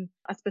in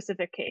a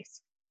specific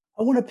case.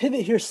 I want to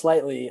pivot here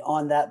slightly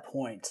on that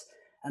point,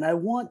 and I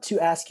want to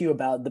ask you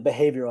about the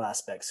behavioral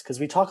aspects, because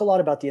we talk a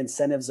lot about the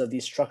incentives of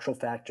these structural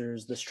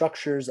factors, the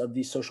structures of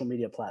these social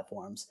media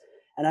platforms.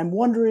 And I'm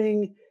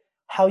wondering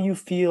how you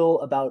feel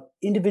about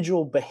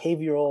individual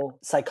behavioral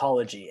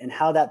psychology and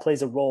how that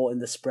plays a role in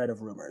the spread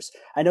of rumors.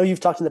 I know you've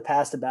talked in the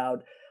past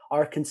about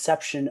our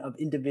conception of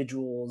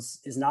individuals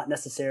is not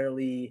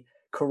necessarily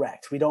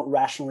correct. We don't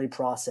rationally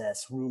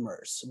process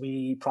rumors.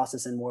 We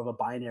process in more of a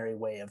binary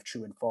way of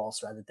true and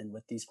false rather than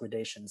with these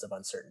gradations of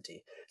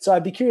uncertainty. So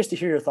I'd be curious to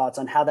hear your thoughts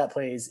on how that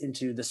plays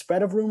into the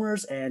spread of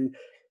rumors and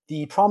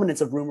the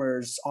prominence of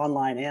rumors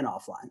online and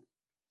offline.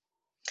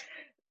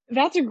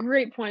 That's a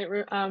great point,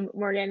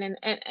 Morgan.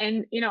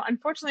 And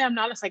unfortunately, I'm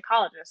not a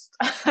psychologist.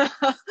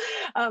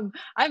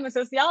 I'm a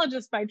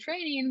sociologist by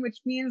training, which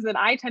means that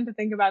I tend to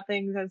think about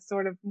things as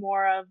sort of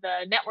more of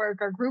the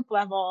network or group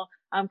level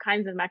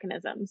kinds of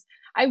mechanisms.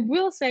 I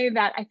will say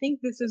that I think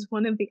this is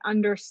one of the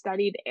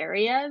understudied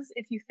areas.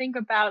 If you think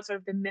about sort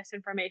of the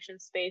misinformation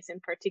space in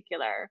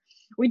particular,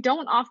 we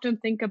don't often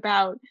think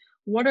about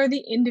what are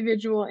the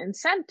individual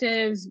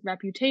incentives,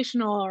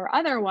 reputational or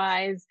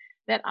otherwise,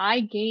 that I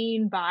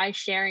gain by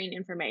sharing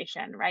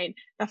information, right?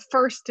 The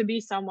first to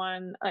be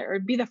someone or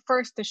be the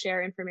first to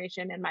share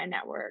information in my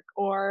network,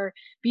 or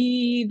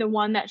be the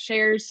one that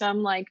shares some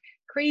like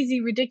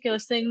crazy,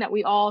 ridiculous thing that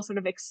we all sort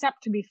of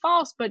accept to be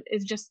false, but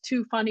is just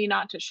too funny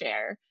not to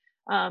share,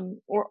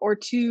 or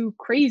too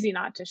crazy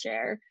not to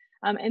share.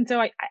 And so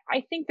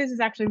I think this is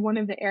actually one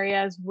of the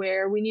areas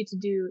where we need to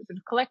do sort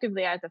of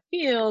collectively as a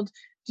field,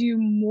 do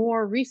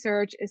more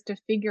research is to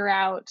figure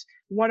out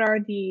what are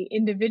the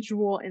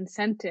individual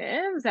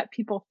incentives that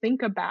people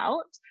think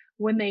about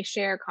when they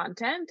share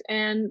content.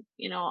 And,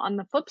 on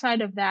the flip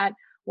side of that,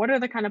 what are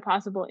the kind of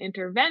possible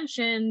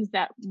interventions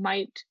that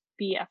might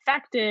be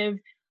effective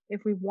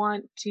if we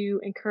want to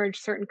encourage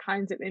certain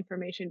kinds of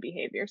information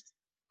behaviors?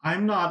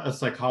 I'm not a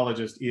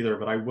psychologist either,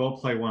 but I will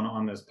play one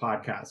on this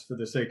podcast for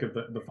the sake of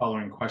the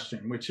following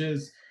question, which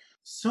is,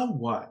 so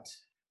what?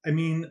 I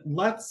mean,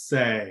 let's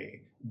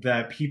say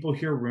that people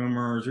hear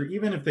rumors, or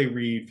even if they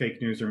read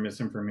fake news or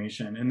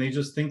misinformation, and they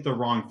just think the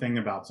wrong thing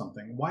about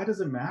something. Why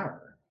does it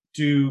matter?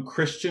 Do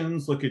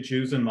Christians look at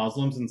Jews and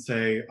Muslims and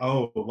say,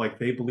 oh, like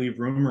they believe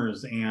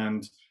rumors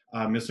and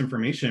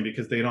misinformation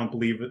because they don't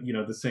believe,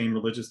 the same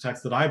religious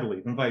text that I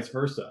believe, and vice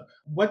versa?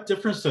 What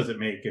difference does it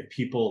make if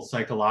people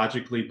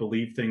psychologically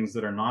believe things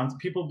that are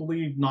people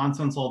believe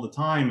nonsense all the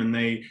time, and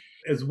they,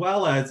 as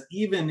well as,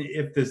 even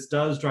if this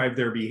does drive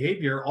their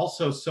behavior,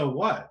 also, so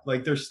what?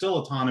 Like, they're still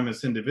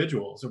autonomous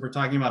individuals. If we're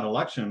talking about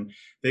election,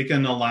 they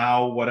can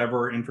allow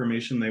whatever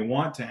information they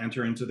want to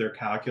enter into their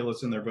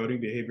calculus and their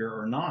voting behavior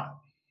or not.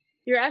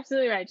 You're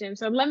absolutely right, James.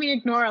 So let me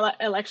ignore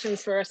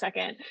elections for a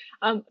second.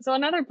 So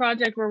another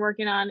project we're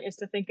working on is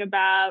to think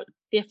about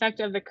the effect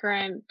of the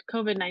current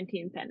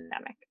COVID-19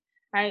 pandemic,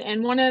 right?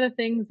 And one of the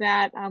things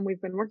that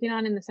we've been working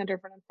on in the Center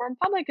for an Informed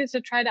Public is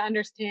to try to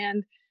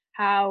understand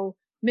how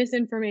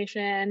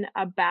misinformation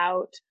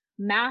about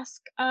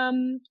mask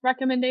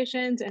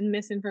recommendations and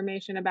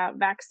misinformation about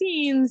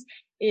vaccines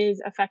is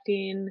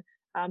affecting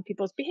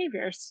people's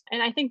behaviors.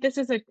 And I think this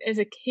is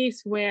a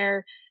case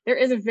where there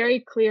is a very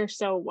clear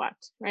so what,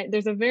 right?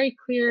 There's a very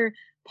clear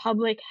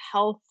public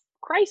health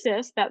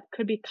crisis that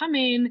could be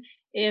coming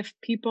if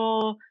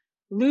people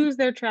lose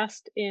their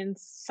trust in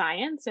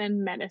science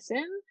and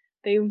medicine.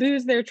 They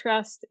lose their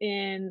trust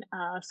in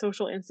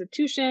social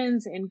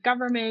institutions, in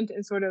government,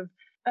 and sort of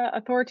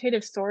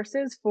authoritative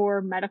sources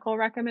for medical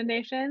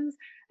recommendations.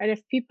 And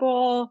if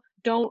people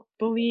don't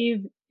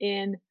believe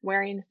in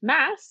wearing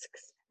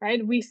masks,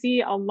 right, we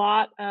see a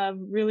lot of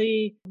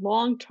really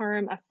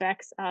long-term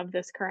effects of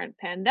this current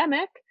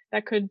pandemic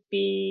that could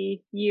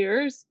be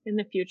years in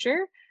the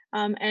future.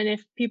 And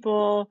if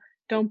people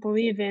don't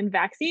believe in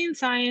vaccine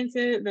science,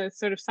 the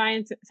sort of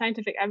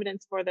scientific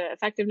evidence for the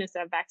effectiveness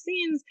of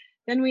vaccines,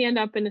 then we end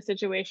up in a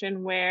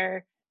situation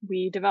where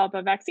we develop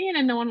a vaccine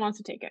and no one wants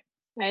to take it.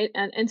 Right.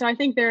 And so I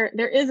think there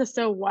is a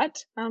so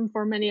what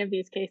for many of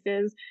these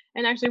cases.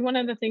 And actually, one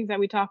of the things that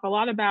we talk a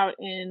lot about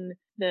in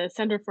the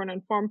Center for an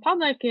Informed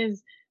Public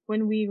is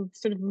when we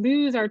sort of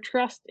lose our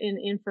trust in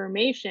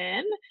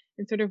information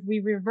and sort of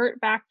we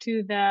revert back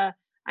to the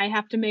I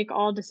have to make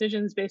all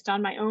decisions based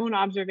on my own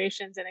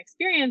observations and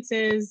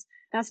experiences.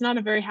 That's not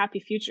a very happy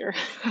future,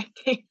 I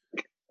think.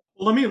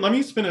 Let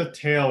me spin a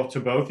tale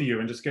to both of you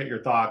and just get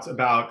your thoughts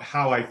about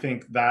how I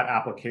think that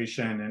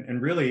application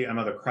and really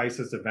the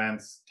crisis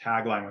events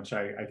tagline, which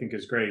I think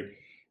is great,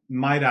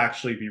 might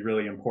actually be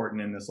really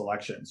important in this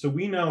election. So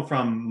we know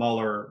from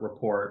Mueller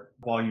report,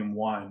 volume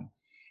 1,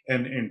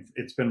 and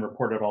it's been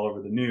reported all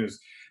over the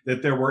news,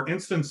 that there were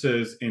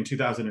instances in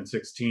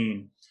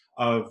 2016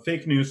 of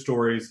fake news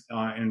stories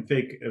and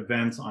fake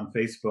events on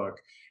Facebook,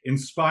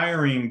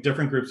 inspiring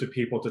different groups of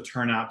people to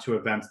turn out to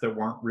events that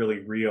weren't really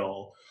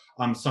real.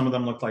 Some of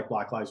them looked like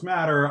Black Lives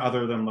Matter,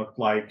 other of them looked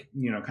like,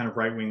 kind of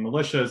right-wing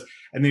militias,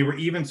 and they were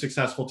even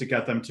successful to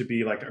get them to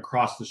be like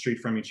across the street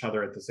from each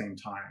other at the same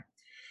time.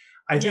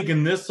 I think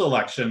in this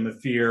election, the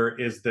fear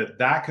is that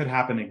that could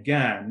happen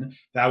again.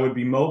 That would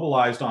be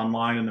mobilized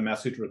online and the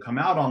message would come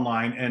out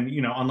online. And,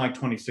 unlike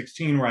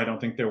 2016, where I don't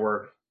think there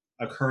were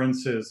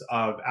occurrences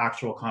of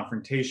actual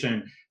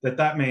confrontation,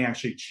 that may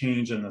actually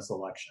change in this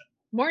election.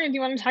 Morgan, do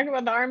you want to talk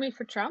about the Army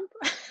for Trump?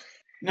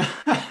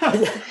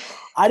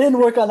 I didn't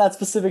work on that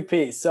specific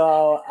piece,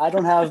 so I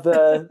don't have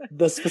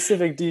the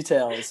specific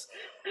details.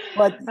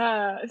 But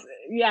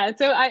yeah,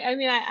 so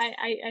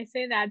I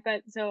say that,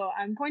 but so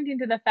I'm pointing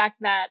to the fact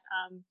that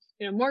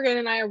Morgan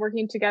and I are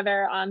working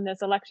together on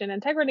this election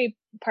integrity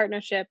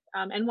partnership,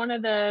 and one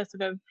of the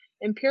sort of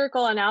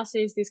empirical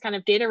analyses, these kind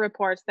of data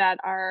reports that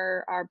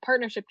our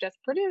partnership just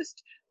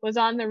produced, was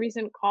on the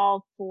recent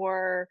call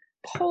for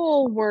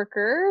poll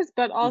workers,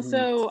 but Hmm.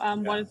 also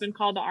what Yeah. has been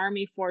called the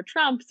Army for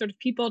Trump, sort of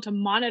people to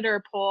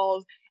monitor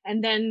polls.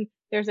 And then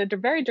there's a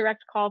very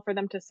direct call for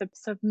them to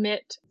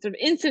submit sort of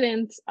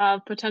incidents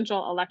of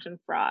potential election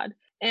fraud.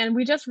 And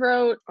we just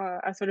wrote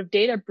a sort of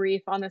data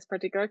brief on this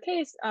particular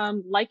case,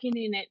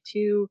 likening it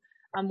to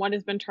what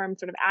has been termed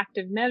sort of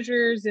active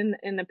measures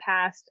in the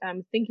past,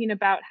 thinking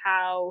about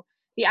how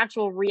the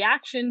actual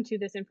reaction to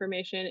this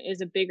information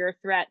is a bigger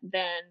threat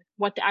than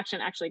what the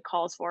action actually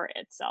calls for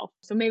itself.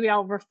 So maybe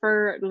I'll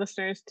refer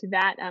listeners to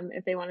that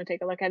if they want to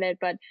take a look at it.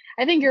 But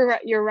I think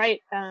you're right,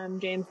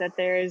 James, that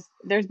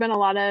there's been a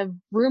lot of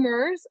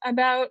rumors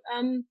about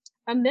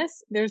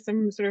this. There's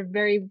some sort of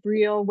very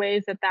real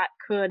ways that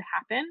could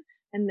happen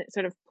and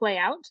sort of play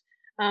out.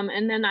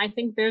 And then I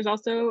think there's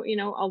also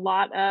a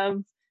lot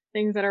of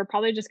things that are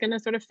probably just going to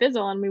sort of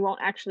fizzle and we won't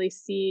actually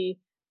see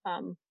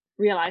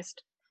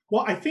realized.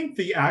 Well, I think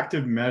the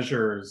active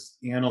measures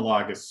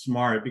analog is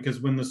smart because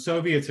when the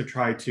Soviets have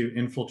tried to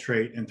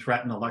infiltrate and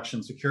threaten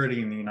election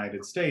security in the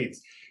United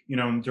States,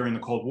 during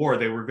the Cold War,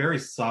 they were very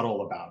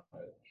subtle about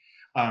it.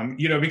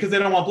 Because they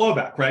don't want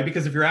blowback, right?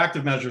 Because if your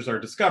active measures are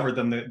discovered,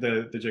 then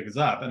the jig is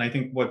up. And I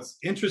think what's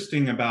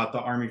interesting about the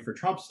Army for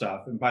Trump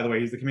stuff, and by the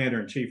way, he's the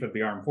commander in chief of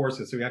the armed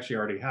forces, so he actually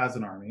already has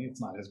an army. It's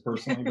not his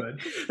personally,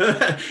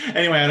 but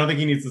anyway, I don't think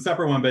he needs a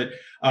separate one. But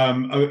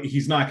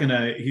he's not going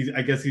to.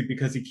 I guess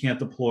because he can't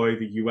deploy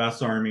the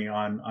U.S. Army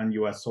on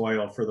U.S.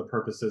 soil for the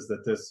purposes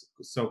that this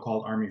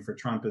so-called Army for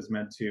Trump is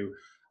meant to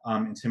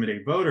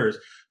intimidate voters.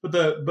 But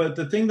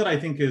the thing that I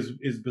think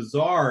is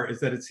bizarre is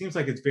that it seems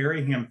like it's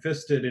very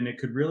ham-fisted and it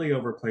could really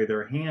overplay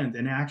their hand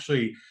and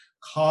actually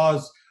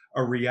cause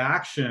a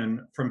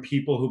reaction from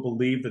people who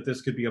believe that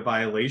this could be a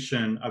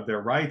violation of their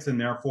rights and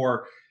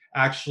therefore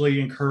actually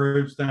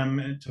encourage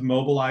them to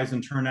mobilize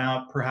and turn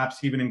out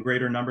perhaps even in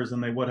greater numbers than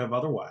they would have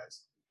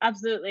otherwise.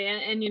 Absolutely.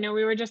 And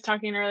we were just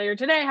talking earlier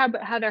today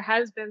how there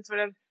has been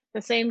sort of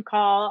the same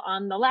call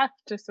on the left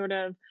to sort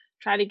of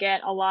try to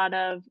get a lot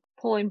of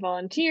polling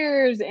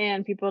volunteers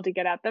and people to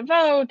get out the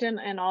vote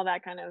and all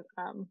that kind of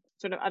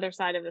sort of other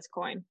side of this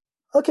coin.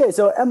 Okay,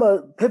 so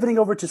Emma, pivoting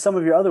over to some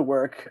of your other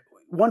work,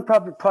 one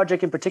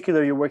project in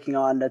particular you're working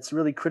on that's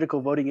really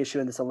critical voting issue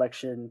in this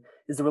election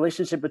is the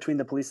relationship between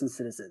the police and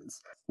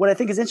citizens. What I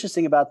think is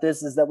interesting about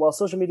this is that while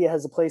social media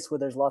has a place where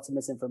there's lots of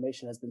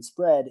misinformation has been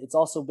spread, it's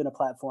also been a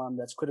platform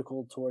that's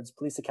critical towards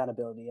police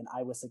accountability and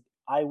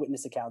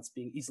eyewitness accounts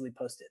being easily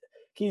posted.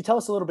 Can you tell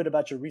us a little bit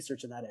about your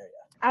research in that area?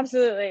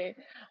 Absolutely.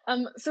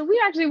 So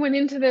we actually went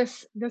into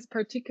this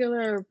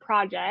particular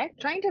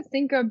project trying to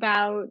think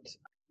about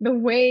the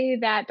way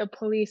that the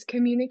police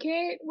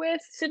communicate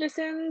with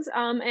citizens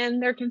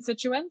and their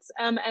constituents,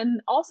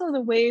 and also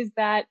the ways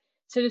that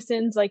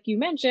citizens, like you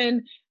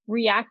mentioned,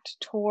 react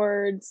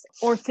towards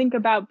or think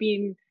about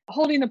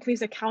holding the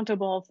police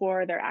accountable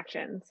for their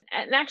actions.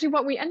 And actually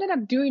what we ended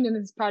up doing in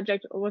this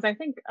project was, I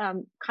think,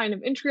 kind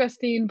of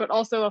interesting, but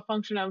also a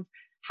function of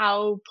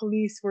how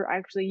police were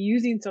actually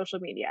using social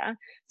media.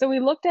 So we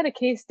looked at a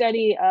case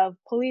study of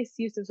police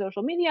use of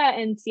social media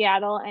in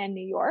Seattle and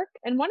New York.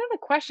 And one of the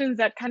questions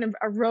that kind of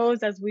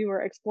arose as we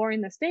were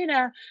exploring this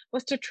data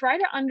was to try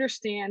to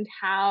understand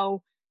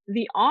how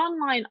the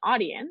online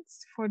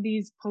audience for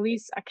these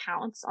police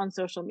accounts on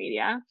social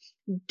media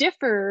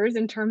differs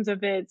in terms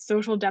of its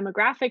social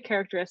demographic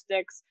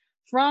characteristics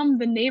from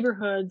the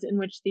neighborhoods in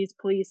which these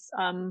police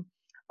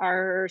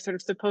are sort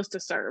of supposed to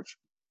serve.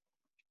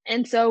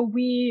 And so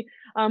we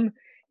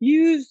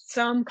used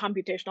some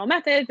computational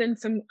methods and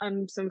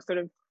some sort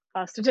of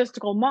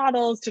statistical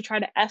models to try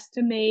to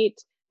estimate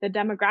the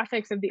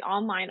demographics of the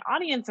online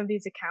audience of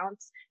these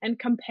accounts and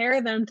compare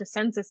them to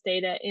census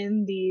data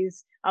in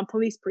these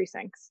police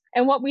precincts.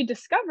 And what we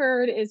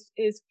discovered is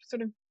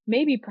sort of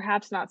maybe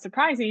perhaps not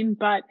surprising,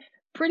 but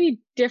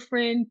pretty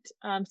different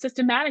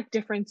systematic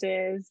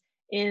differences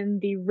in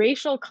the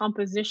racial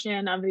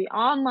composition of the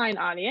online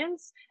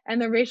audience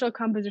and the racial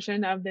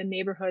composition of the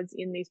neighborhoods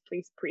in these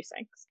police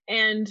precincts.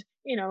 And,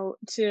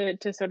 to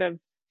sort of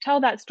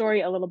tell that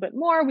story a little bit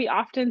more, we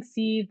often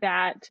see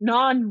that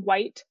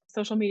non-white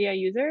social media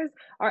users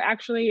are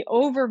actually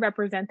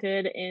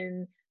overrepresented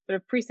in sort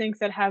of precincts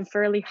that have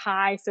fairly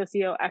high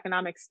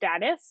socioeconomic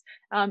status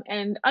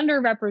and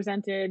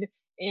underrepresented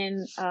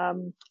in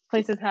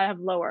places that have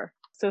lower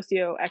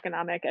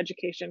socioeconomic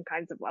education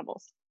kinds of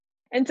levels.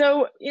 And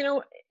so,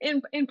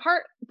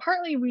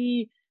 partly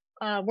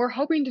we're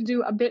hoping to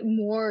do a bit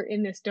more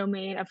in this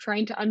domain of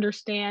trying to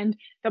understand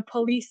the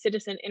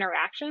police-citizen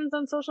interactions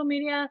on social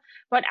media.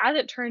 But as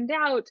it turned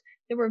out,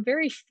 there were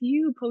very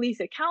few police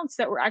accounts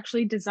that were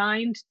actually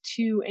designed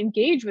to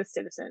engage with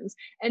citizens.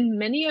 And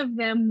many of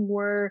them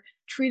were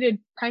treated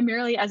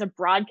primarily as a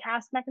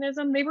broadcast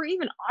mechanism. They were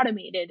even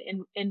automated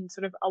in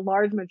sort of a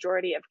large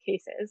majority of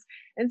cases.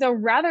 And so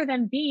rather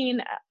than being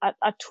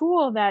a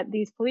tool that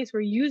these police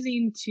were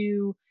using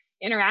to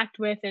interact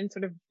with and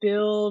sort of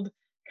build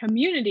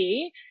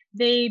community,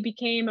 they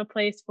became a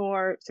place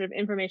for sort of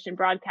information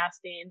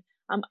broadcasting.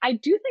 I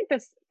do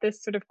think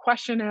this sort of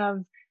question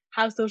of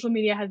how social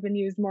media has been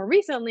used more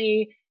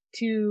recently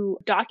to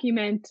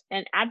document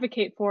and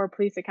advocate for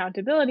police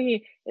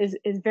accountability is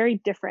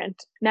very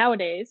different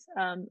nowadays.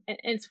 And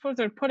it's supposed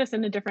to put us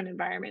in a different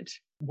environment.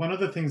 One of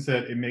the things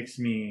that it makes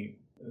me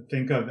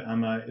think of,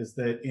 Emma, is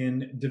that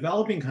in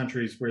developing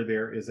countries where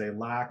there is a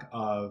lack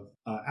of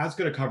as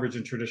good a coverage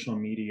in traditional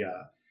media,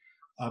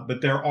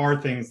 but there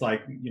are things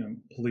like,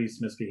 police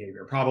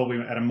misbehavior, probably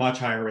at a much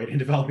higher rate in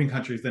developing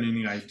countries than in the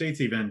United States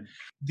even.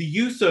 The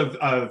use of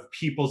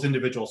people's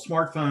individual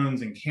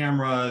smartphones and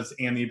cameras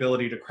and the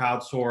ability to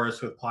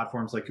crowdsource with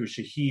platforms like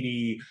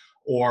Ushahidi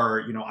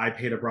or, I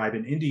Paid a Bribe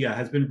in India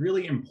has been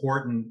really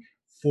important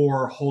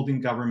for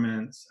holding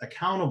governments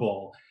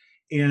accountable.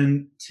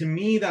 And to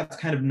me, that's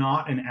kind of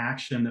not an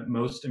action that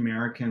most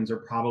Americans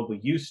are probably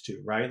used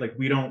to, right? Like,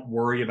 we don't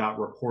worry about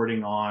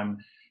reporting on,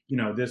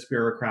 this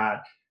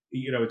bureaucrat,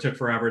 it took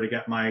forever to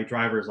get my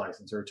driver's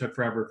license, or it took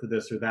forever for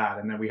this or that,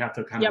 and then we have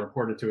to kind of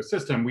report it to a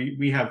system.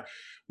 We have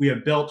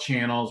built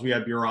channels, we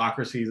have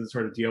bureaucracies that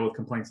sort of deal with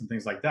complaints and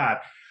things like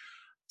that.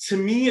 To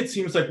me, it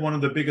seems like one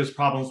of the biggest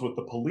problems with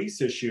the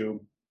police issue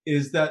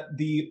is that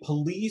the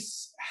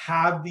police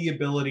have the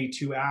ability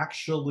to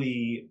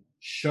actually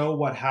show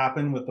what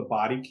happened with the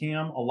body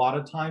cam a lot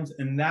of times,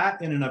 and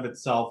that in and of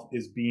itself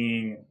is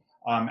being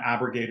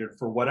abrogated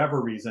for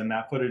whatever reason.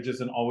 That footage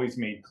isn't always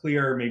made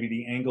clear. Maybe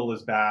the angle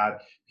is bad.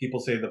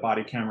 People say the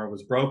body camera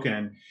was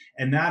broken.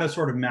 And that is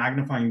sort of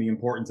magnifying the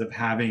importance of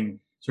having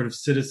sort of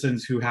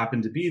citizens who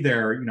happen to be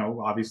there,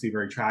 obviously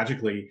very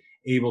tragically,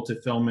 able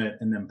to film it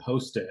and then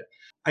post it.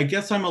 I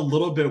guess I'm a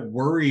little bit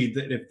worried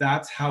that if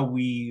that's how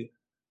we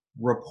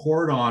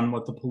report on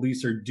what the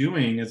police are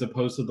doing, as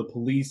opposed to the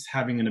police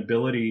having an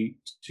ability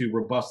to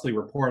robustly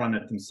report on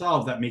it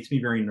themselves, that makes me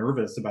very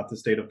nervous about the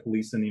state of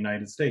police in the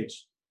United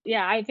States.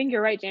 Yeah, I think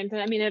you're right, James.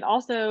 And I mean, it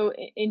also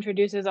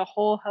introduces a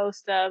whole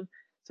host of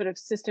sort of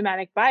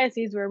systematic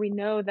biases where we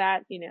know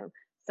that,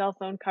 cell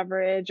phone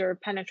coverage or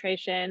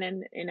penetration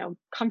and,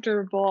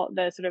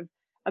 the sort of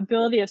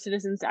ability of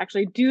citizens to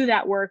actually do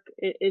that work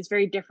is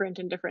very different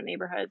in different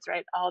neighborhoods,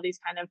 right? All these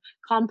kind of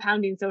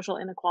compounding social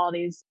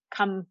inequalities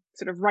come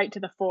sort of right to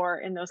the fore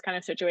in those kind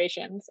of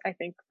situations, I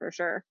think, for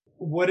sure.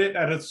 Would it,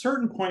 at a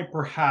certain point,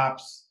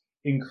 perhaps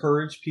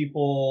encourage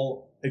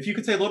people, if you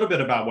could say a little bit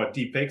about what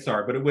deepfakes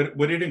are, but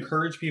would it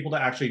encourage people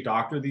to actually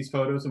doctor these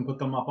photos and put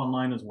them up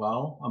online as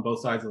well, on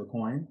both sides of the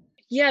coin?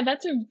 Yeah,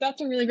 that's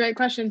a really great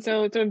question.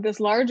 So sort of this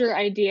larger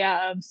idea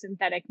of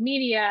synthetic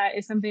media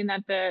is something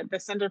that the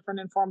Center for an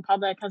Informed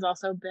Public has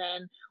also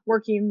been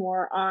working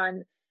more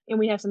on. And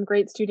we have some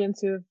great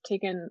students who have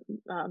taken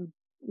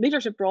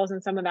leadership roles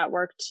in some of that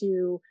work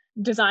to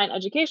design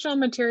educational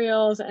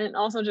materials and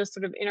also just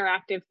sort of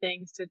interactive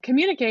things to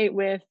communicate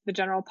with the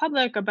general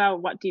public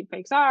about what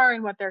deepfakes are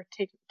and what their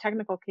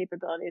technical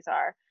capabilities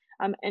are.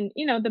 And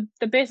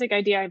the basic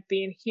idea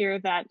being here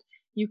that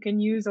you can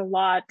use a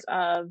lot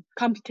of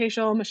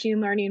computational machine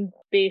learning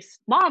based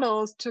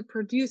models to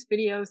produce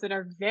videos that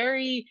are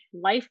very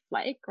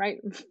lifelike, right?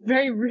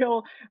 Very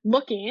real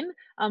looking,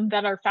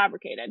 that are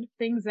fabricated.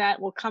 Things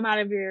that will come out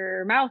of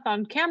your mouth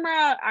on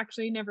camera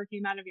actually never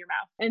came out of your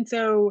mouth. And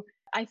so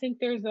I think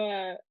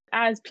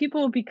as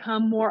people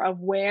become more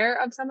aware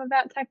of some of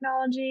that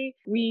technology,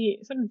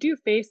 we sort of do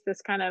face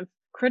this kind of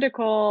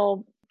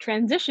critical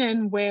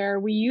transition where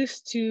we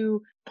used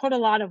to put a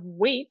lot of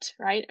weight,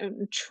 right,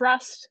 and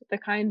trust the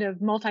kind of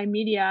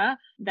multimedia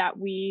that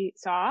we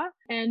saw,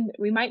 and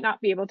we might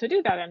not be able to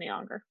do that any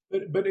longer.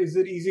 But is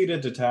it easy to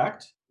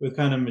detect with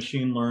kind of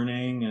machine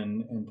learning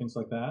and things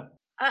like that?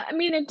 I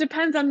mean, it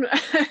depends on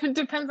it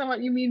depends on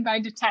what you mean by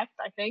detect.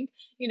 I think,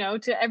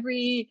 to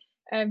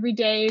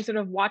everyday sort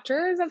of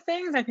watchers of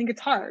things, I think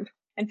it's hard.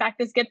 In fact,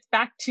 this gets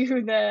back to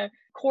the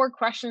core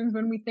questions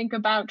when we think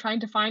about trying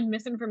to find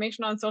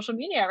misinformation on social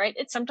media, right?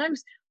 It's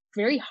sometimes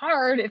very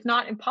hard, if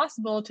not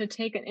impossible, to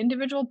take an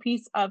individual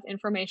piece of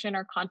information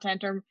or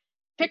content or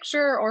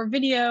picture or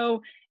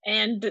video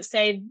and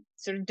say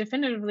sort of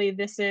definitively,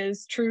 this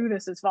is true,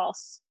 this is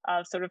false,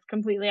 sort of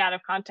completely out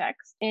of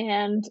context.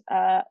 And,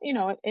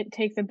 it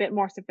takes a bit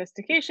more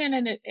sophistication,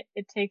 and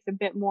it takes a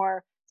bit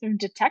more sort of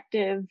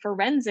detective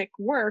forensic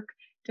work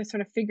to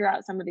sort of figure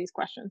out some of these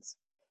questions.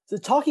 So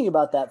talking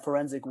about that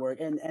forensic work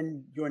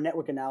and your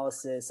network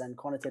analysis and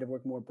quantitative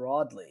work more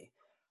broadly,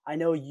 I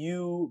know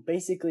you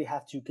basically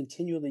have to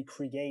continually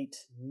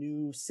create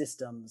new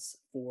systems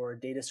for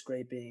data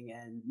scraping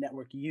and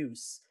network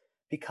use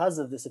because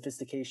of the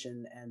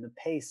sophistication and the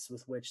pace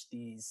with which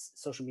these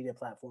social media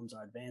platforms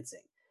are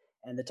advancing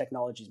and the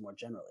technologies more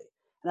generally.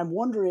 And I'm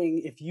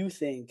wondering if you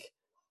think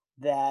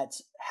that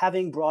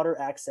having broader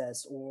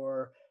access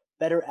or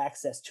better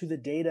access to the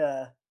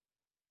data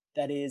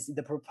that is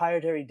the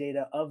proprietary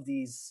data of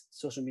these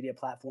social media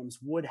platforms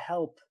would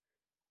help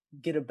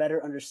get a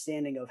better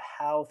understanding of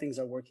how things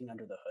are working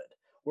under the hood,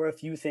 or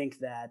if you think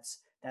that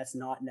that's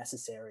not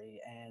necessary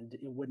and it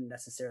wouldn't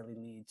necessarily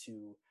lead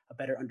to a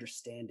better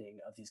understanding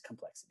of these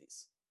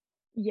complexities.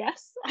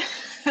 Yes.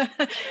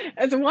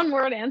 As a one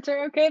word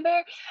answer, okay,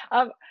 there.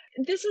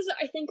 This is,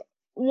 I think,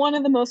 one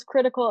of the most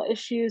critical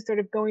issues sort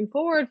of going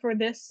forward for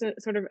this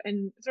sort of,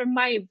 and sort of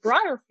my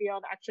broader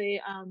field, actually,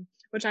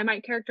 which I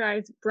might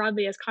characterize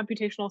broadly as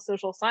computational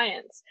social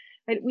science,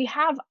 right? We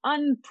have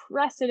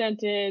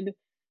unprecedented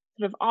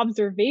sort of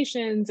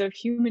observations of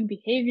human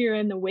behavior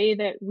and the way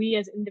that we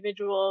as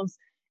individuals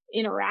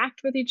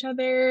interact with each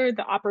other,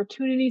 the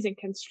opportunities and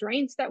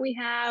constraints that we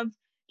have,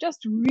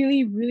 just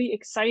really, really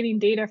exciting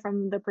data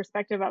from the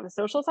perspective of a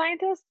social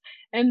scientist.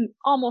 And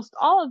almost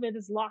all of it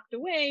is locked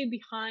away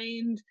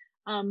behind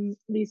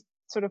these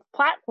sort of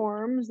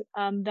platforms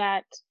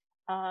that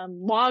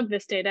log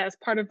this data as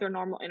part of their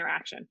normal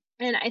interaction.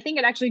 And I think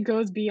it actually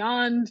goes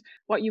beyond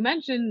what you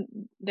mentioned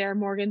there,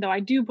 Morgan, though I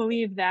do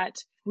believe that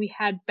if we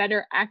had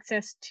better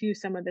access to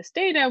some of this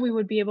data, we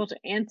would be able to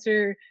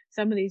answer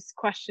some of these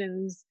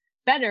questions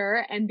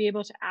better and be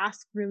able to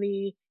ask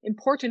really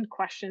important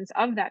questions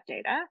of that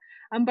data.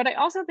 But I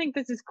also think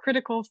this is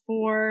critical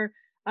for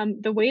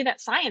the way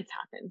that science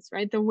happens,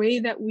 right? The way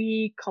that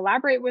we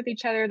collaborate with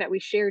each other, that we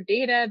share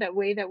data, that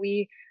way that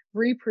we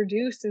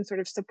reproduce and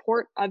sort of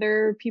support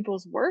other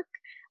people's work.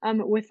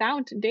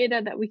 Without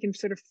data that we can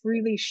sort of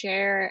freely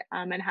share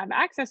and have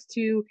access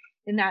to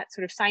in that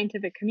sort of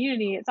scientific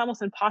community, it's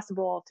almost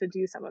impossible to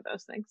do some of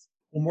those things.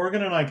 Well,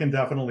 Morgan and I can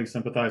definitely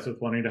sympathize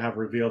with wanting to have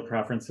revealed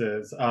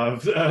preferences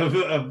of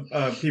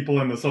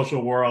people in the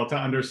social world to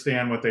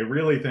understand what they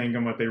really think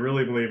and what they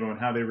really believe and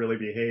how they really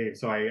behave.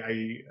 So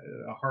a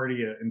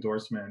hearty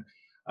endorsement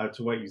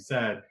to what you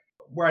said.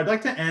 Where I'd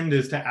like to end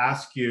is to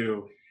ask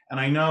you, and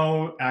I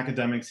know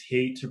academics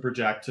hate to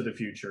project to the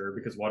future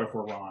because what if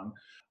we're wrong?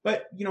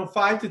 But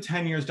 5 to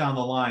 10 years down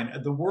the line,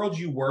 the world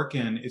you work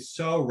in is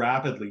so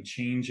rapidly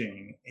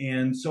changing.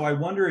 And so I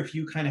wonder if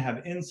you kind of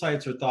have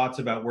insights or thoughts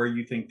about where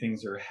you think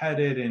things are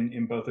headed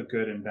in both a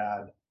good and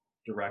bad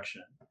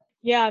direction.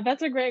 Yeah,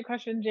 that's a great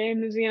question,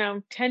 James.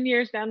 10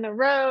 years down the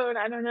road,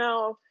 I don't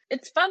know.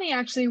 It's funny,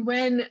 actually,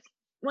 when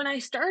I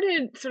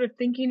started sort of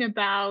thinking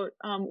about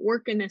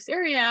work in this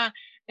area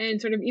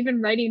and sort of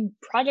even writing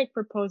project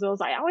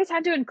proposals, I always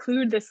had to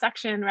include this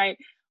section, right?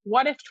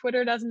 What if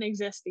Twitter doesn't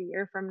exist a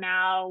year from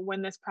now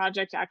when this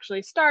project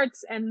actually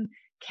starts? And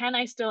can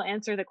I still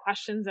answer the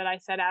questions that I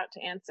set out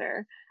to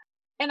answer?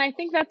 And I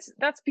think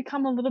that's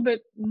become a little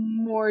bit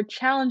more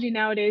challenging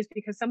nowadays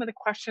because some of the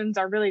questions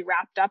are really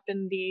wrapped up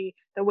in the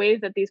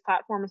ways that these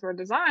platforms were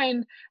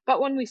designed.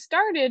 But when I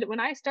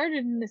started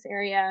in this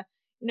area,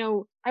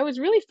 I was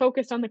really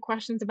focused on the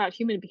questions about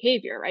human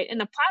behavior, right?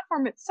 And the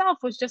platform itself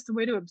was just a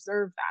way to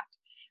observe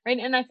that, right?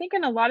 And I think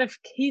in a lot of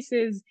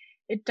cases,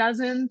 it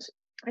doesn't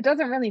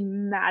really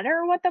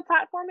matter what the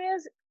platform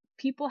is.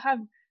 People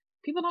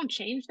don't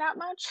change that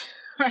much,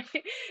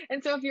 right?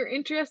 And so if you're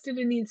interested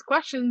in these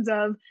questions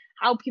of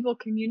how people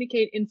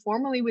communicate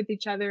informally with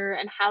each other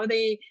and how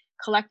they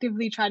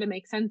collectively try to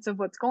make sense of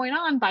what's going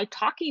on by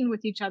talking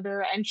with each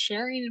other and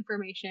sharing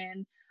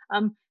information,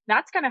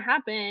 that's going to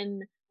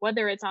happen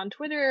whether it's on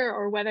Twitter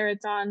or whether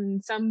it's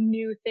on some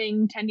new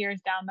thing 10 years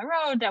down the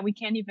road that we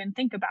can't even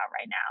think about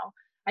right now.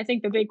 I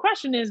think the big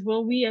question is,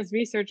 will we as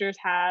researchers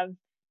have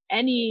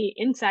any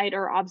insight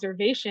or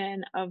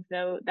observation of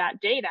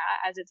that data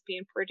as it's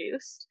being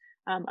produced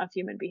of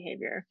human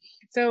behavior?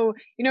 So,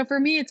 for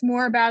me, it's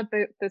more about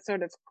the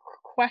sort of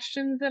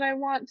questions that I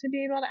want to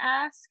be able to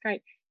ask,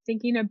 right?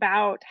 Thinking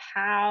about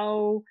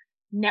how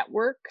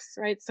networks,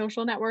 right?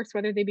 Social networks,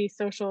 whether they be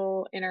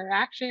social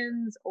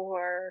interactions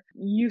or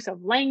use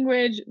of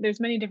language, there's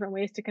many different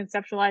ways to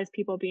conceptualize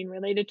people being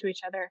related to each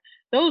other.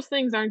 Those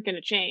things aren't going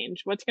to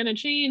change. What's going to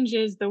change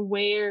is the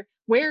where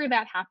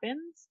that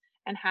happens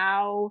and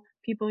how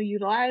people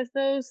utilize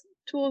those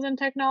tools and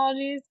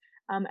technologies,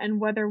 and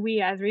whether we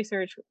as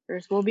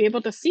researchers will be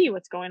able to see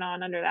what's going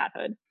on under that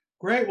hood.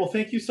 Great. Well,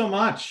 thank you so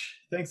much.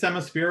 Thanks,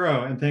 Emma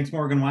Spiro, and thanks,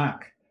 Morgan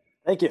Wack.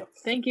 Thank you.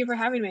 Thank you for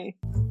having me.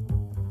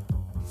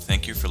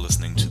 Thank you for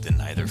listening to the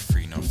Neither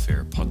Free Nor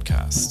Fair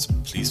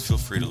podcast. Please feel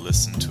free to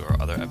listen to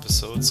our other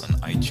episodes on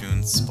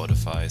iTunes,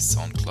 Spotify,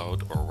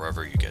 SoundCloud, or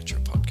wherever you get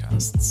your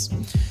podcasts.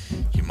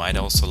 You might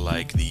also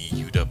like the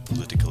UW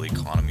Political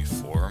Economy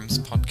Forums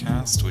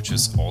podcast, which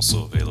is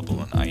also available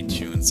on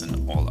iTunes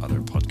and all other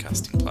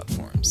podcasting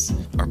platforms.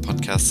 Our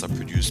podcasts are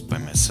produced by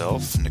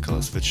myself,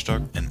 Nicholas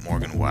Wittstock, and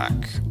Morgan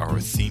Wack. Our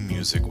theme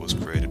music was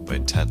created by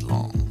Ted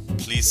Long.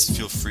 Please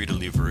feel free to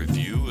leave a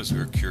review as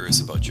we're curious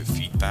about your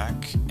feedback,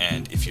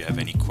 and if you have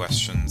any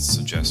questions,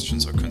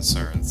 suggestions, or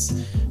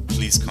concerns,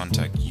 please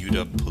contact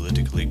UW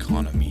Political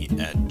Economy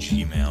at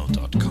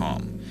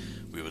gmail.com.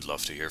 We would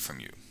love to hear from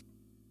you.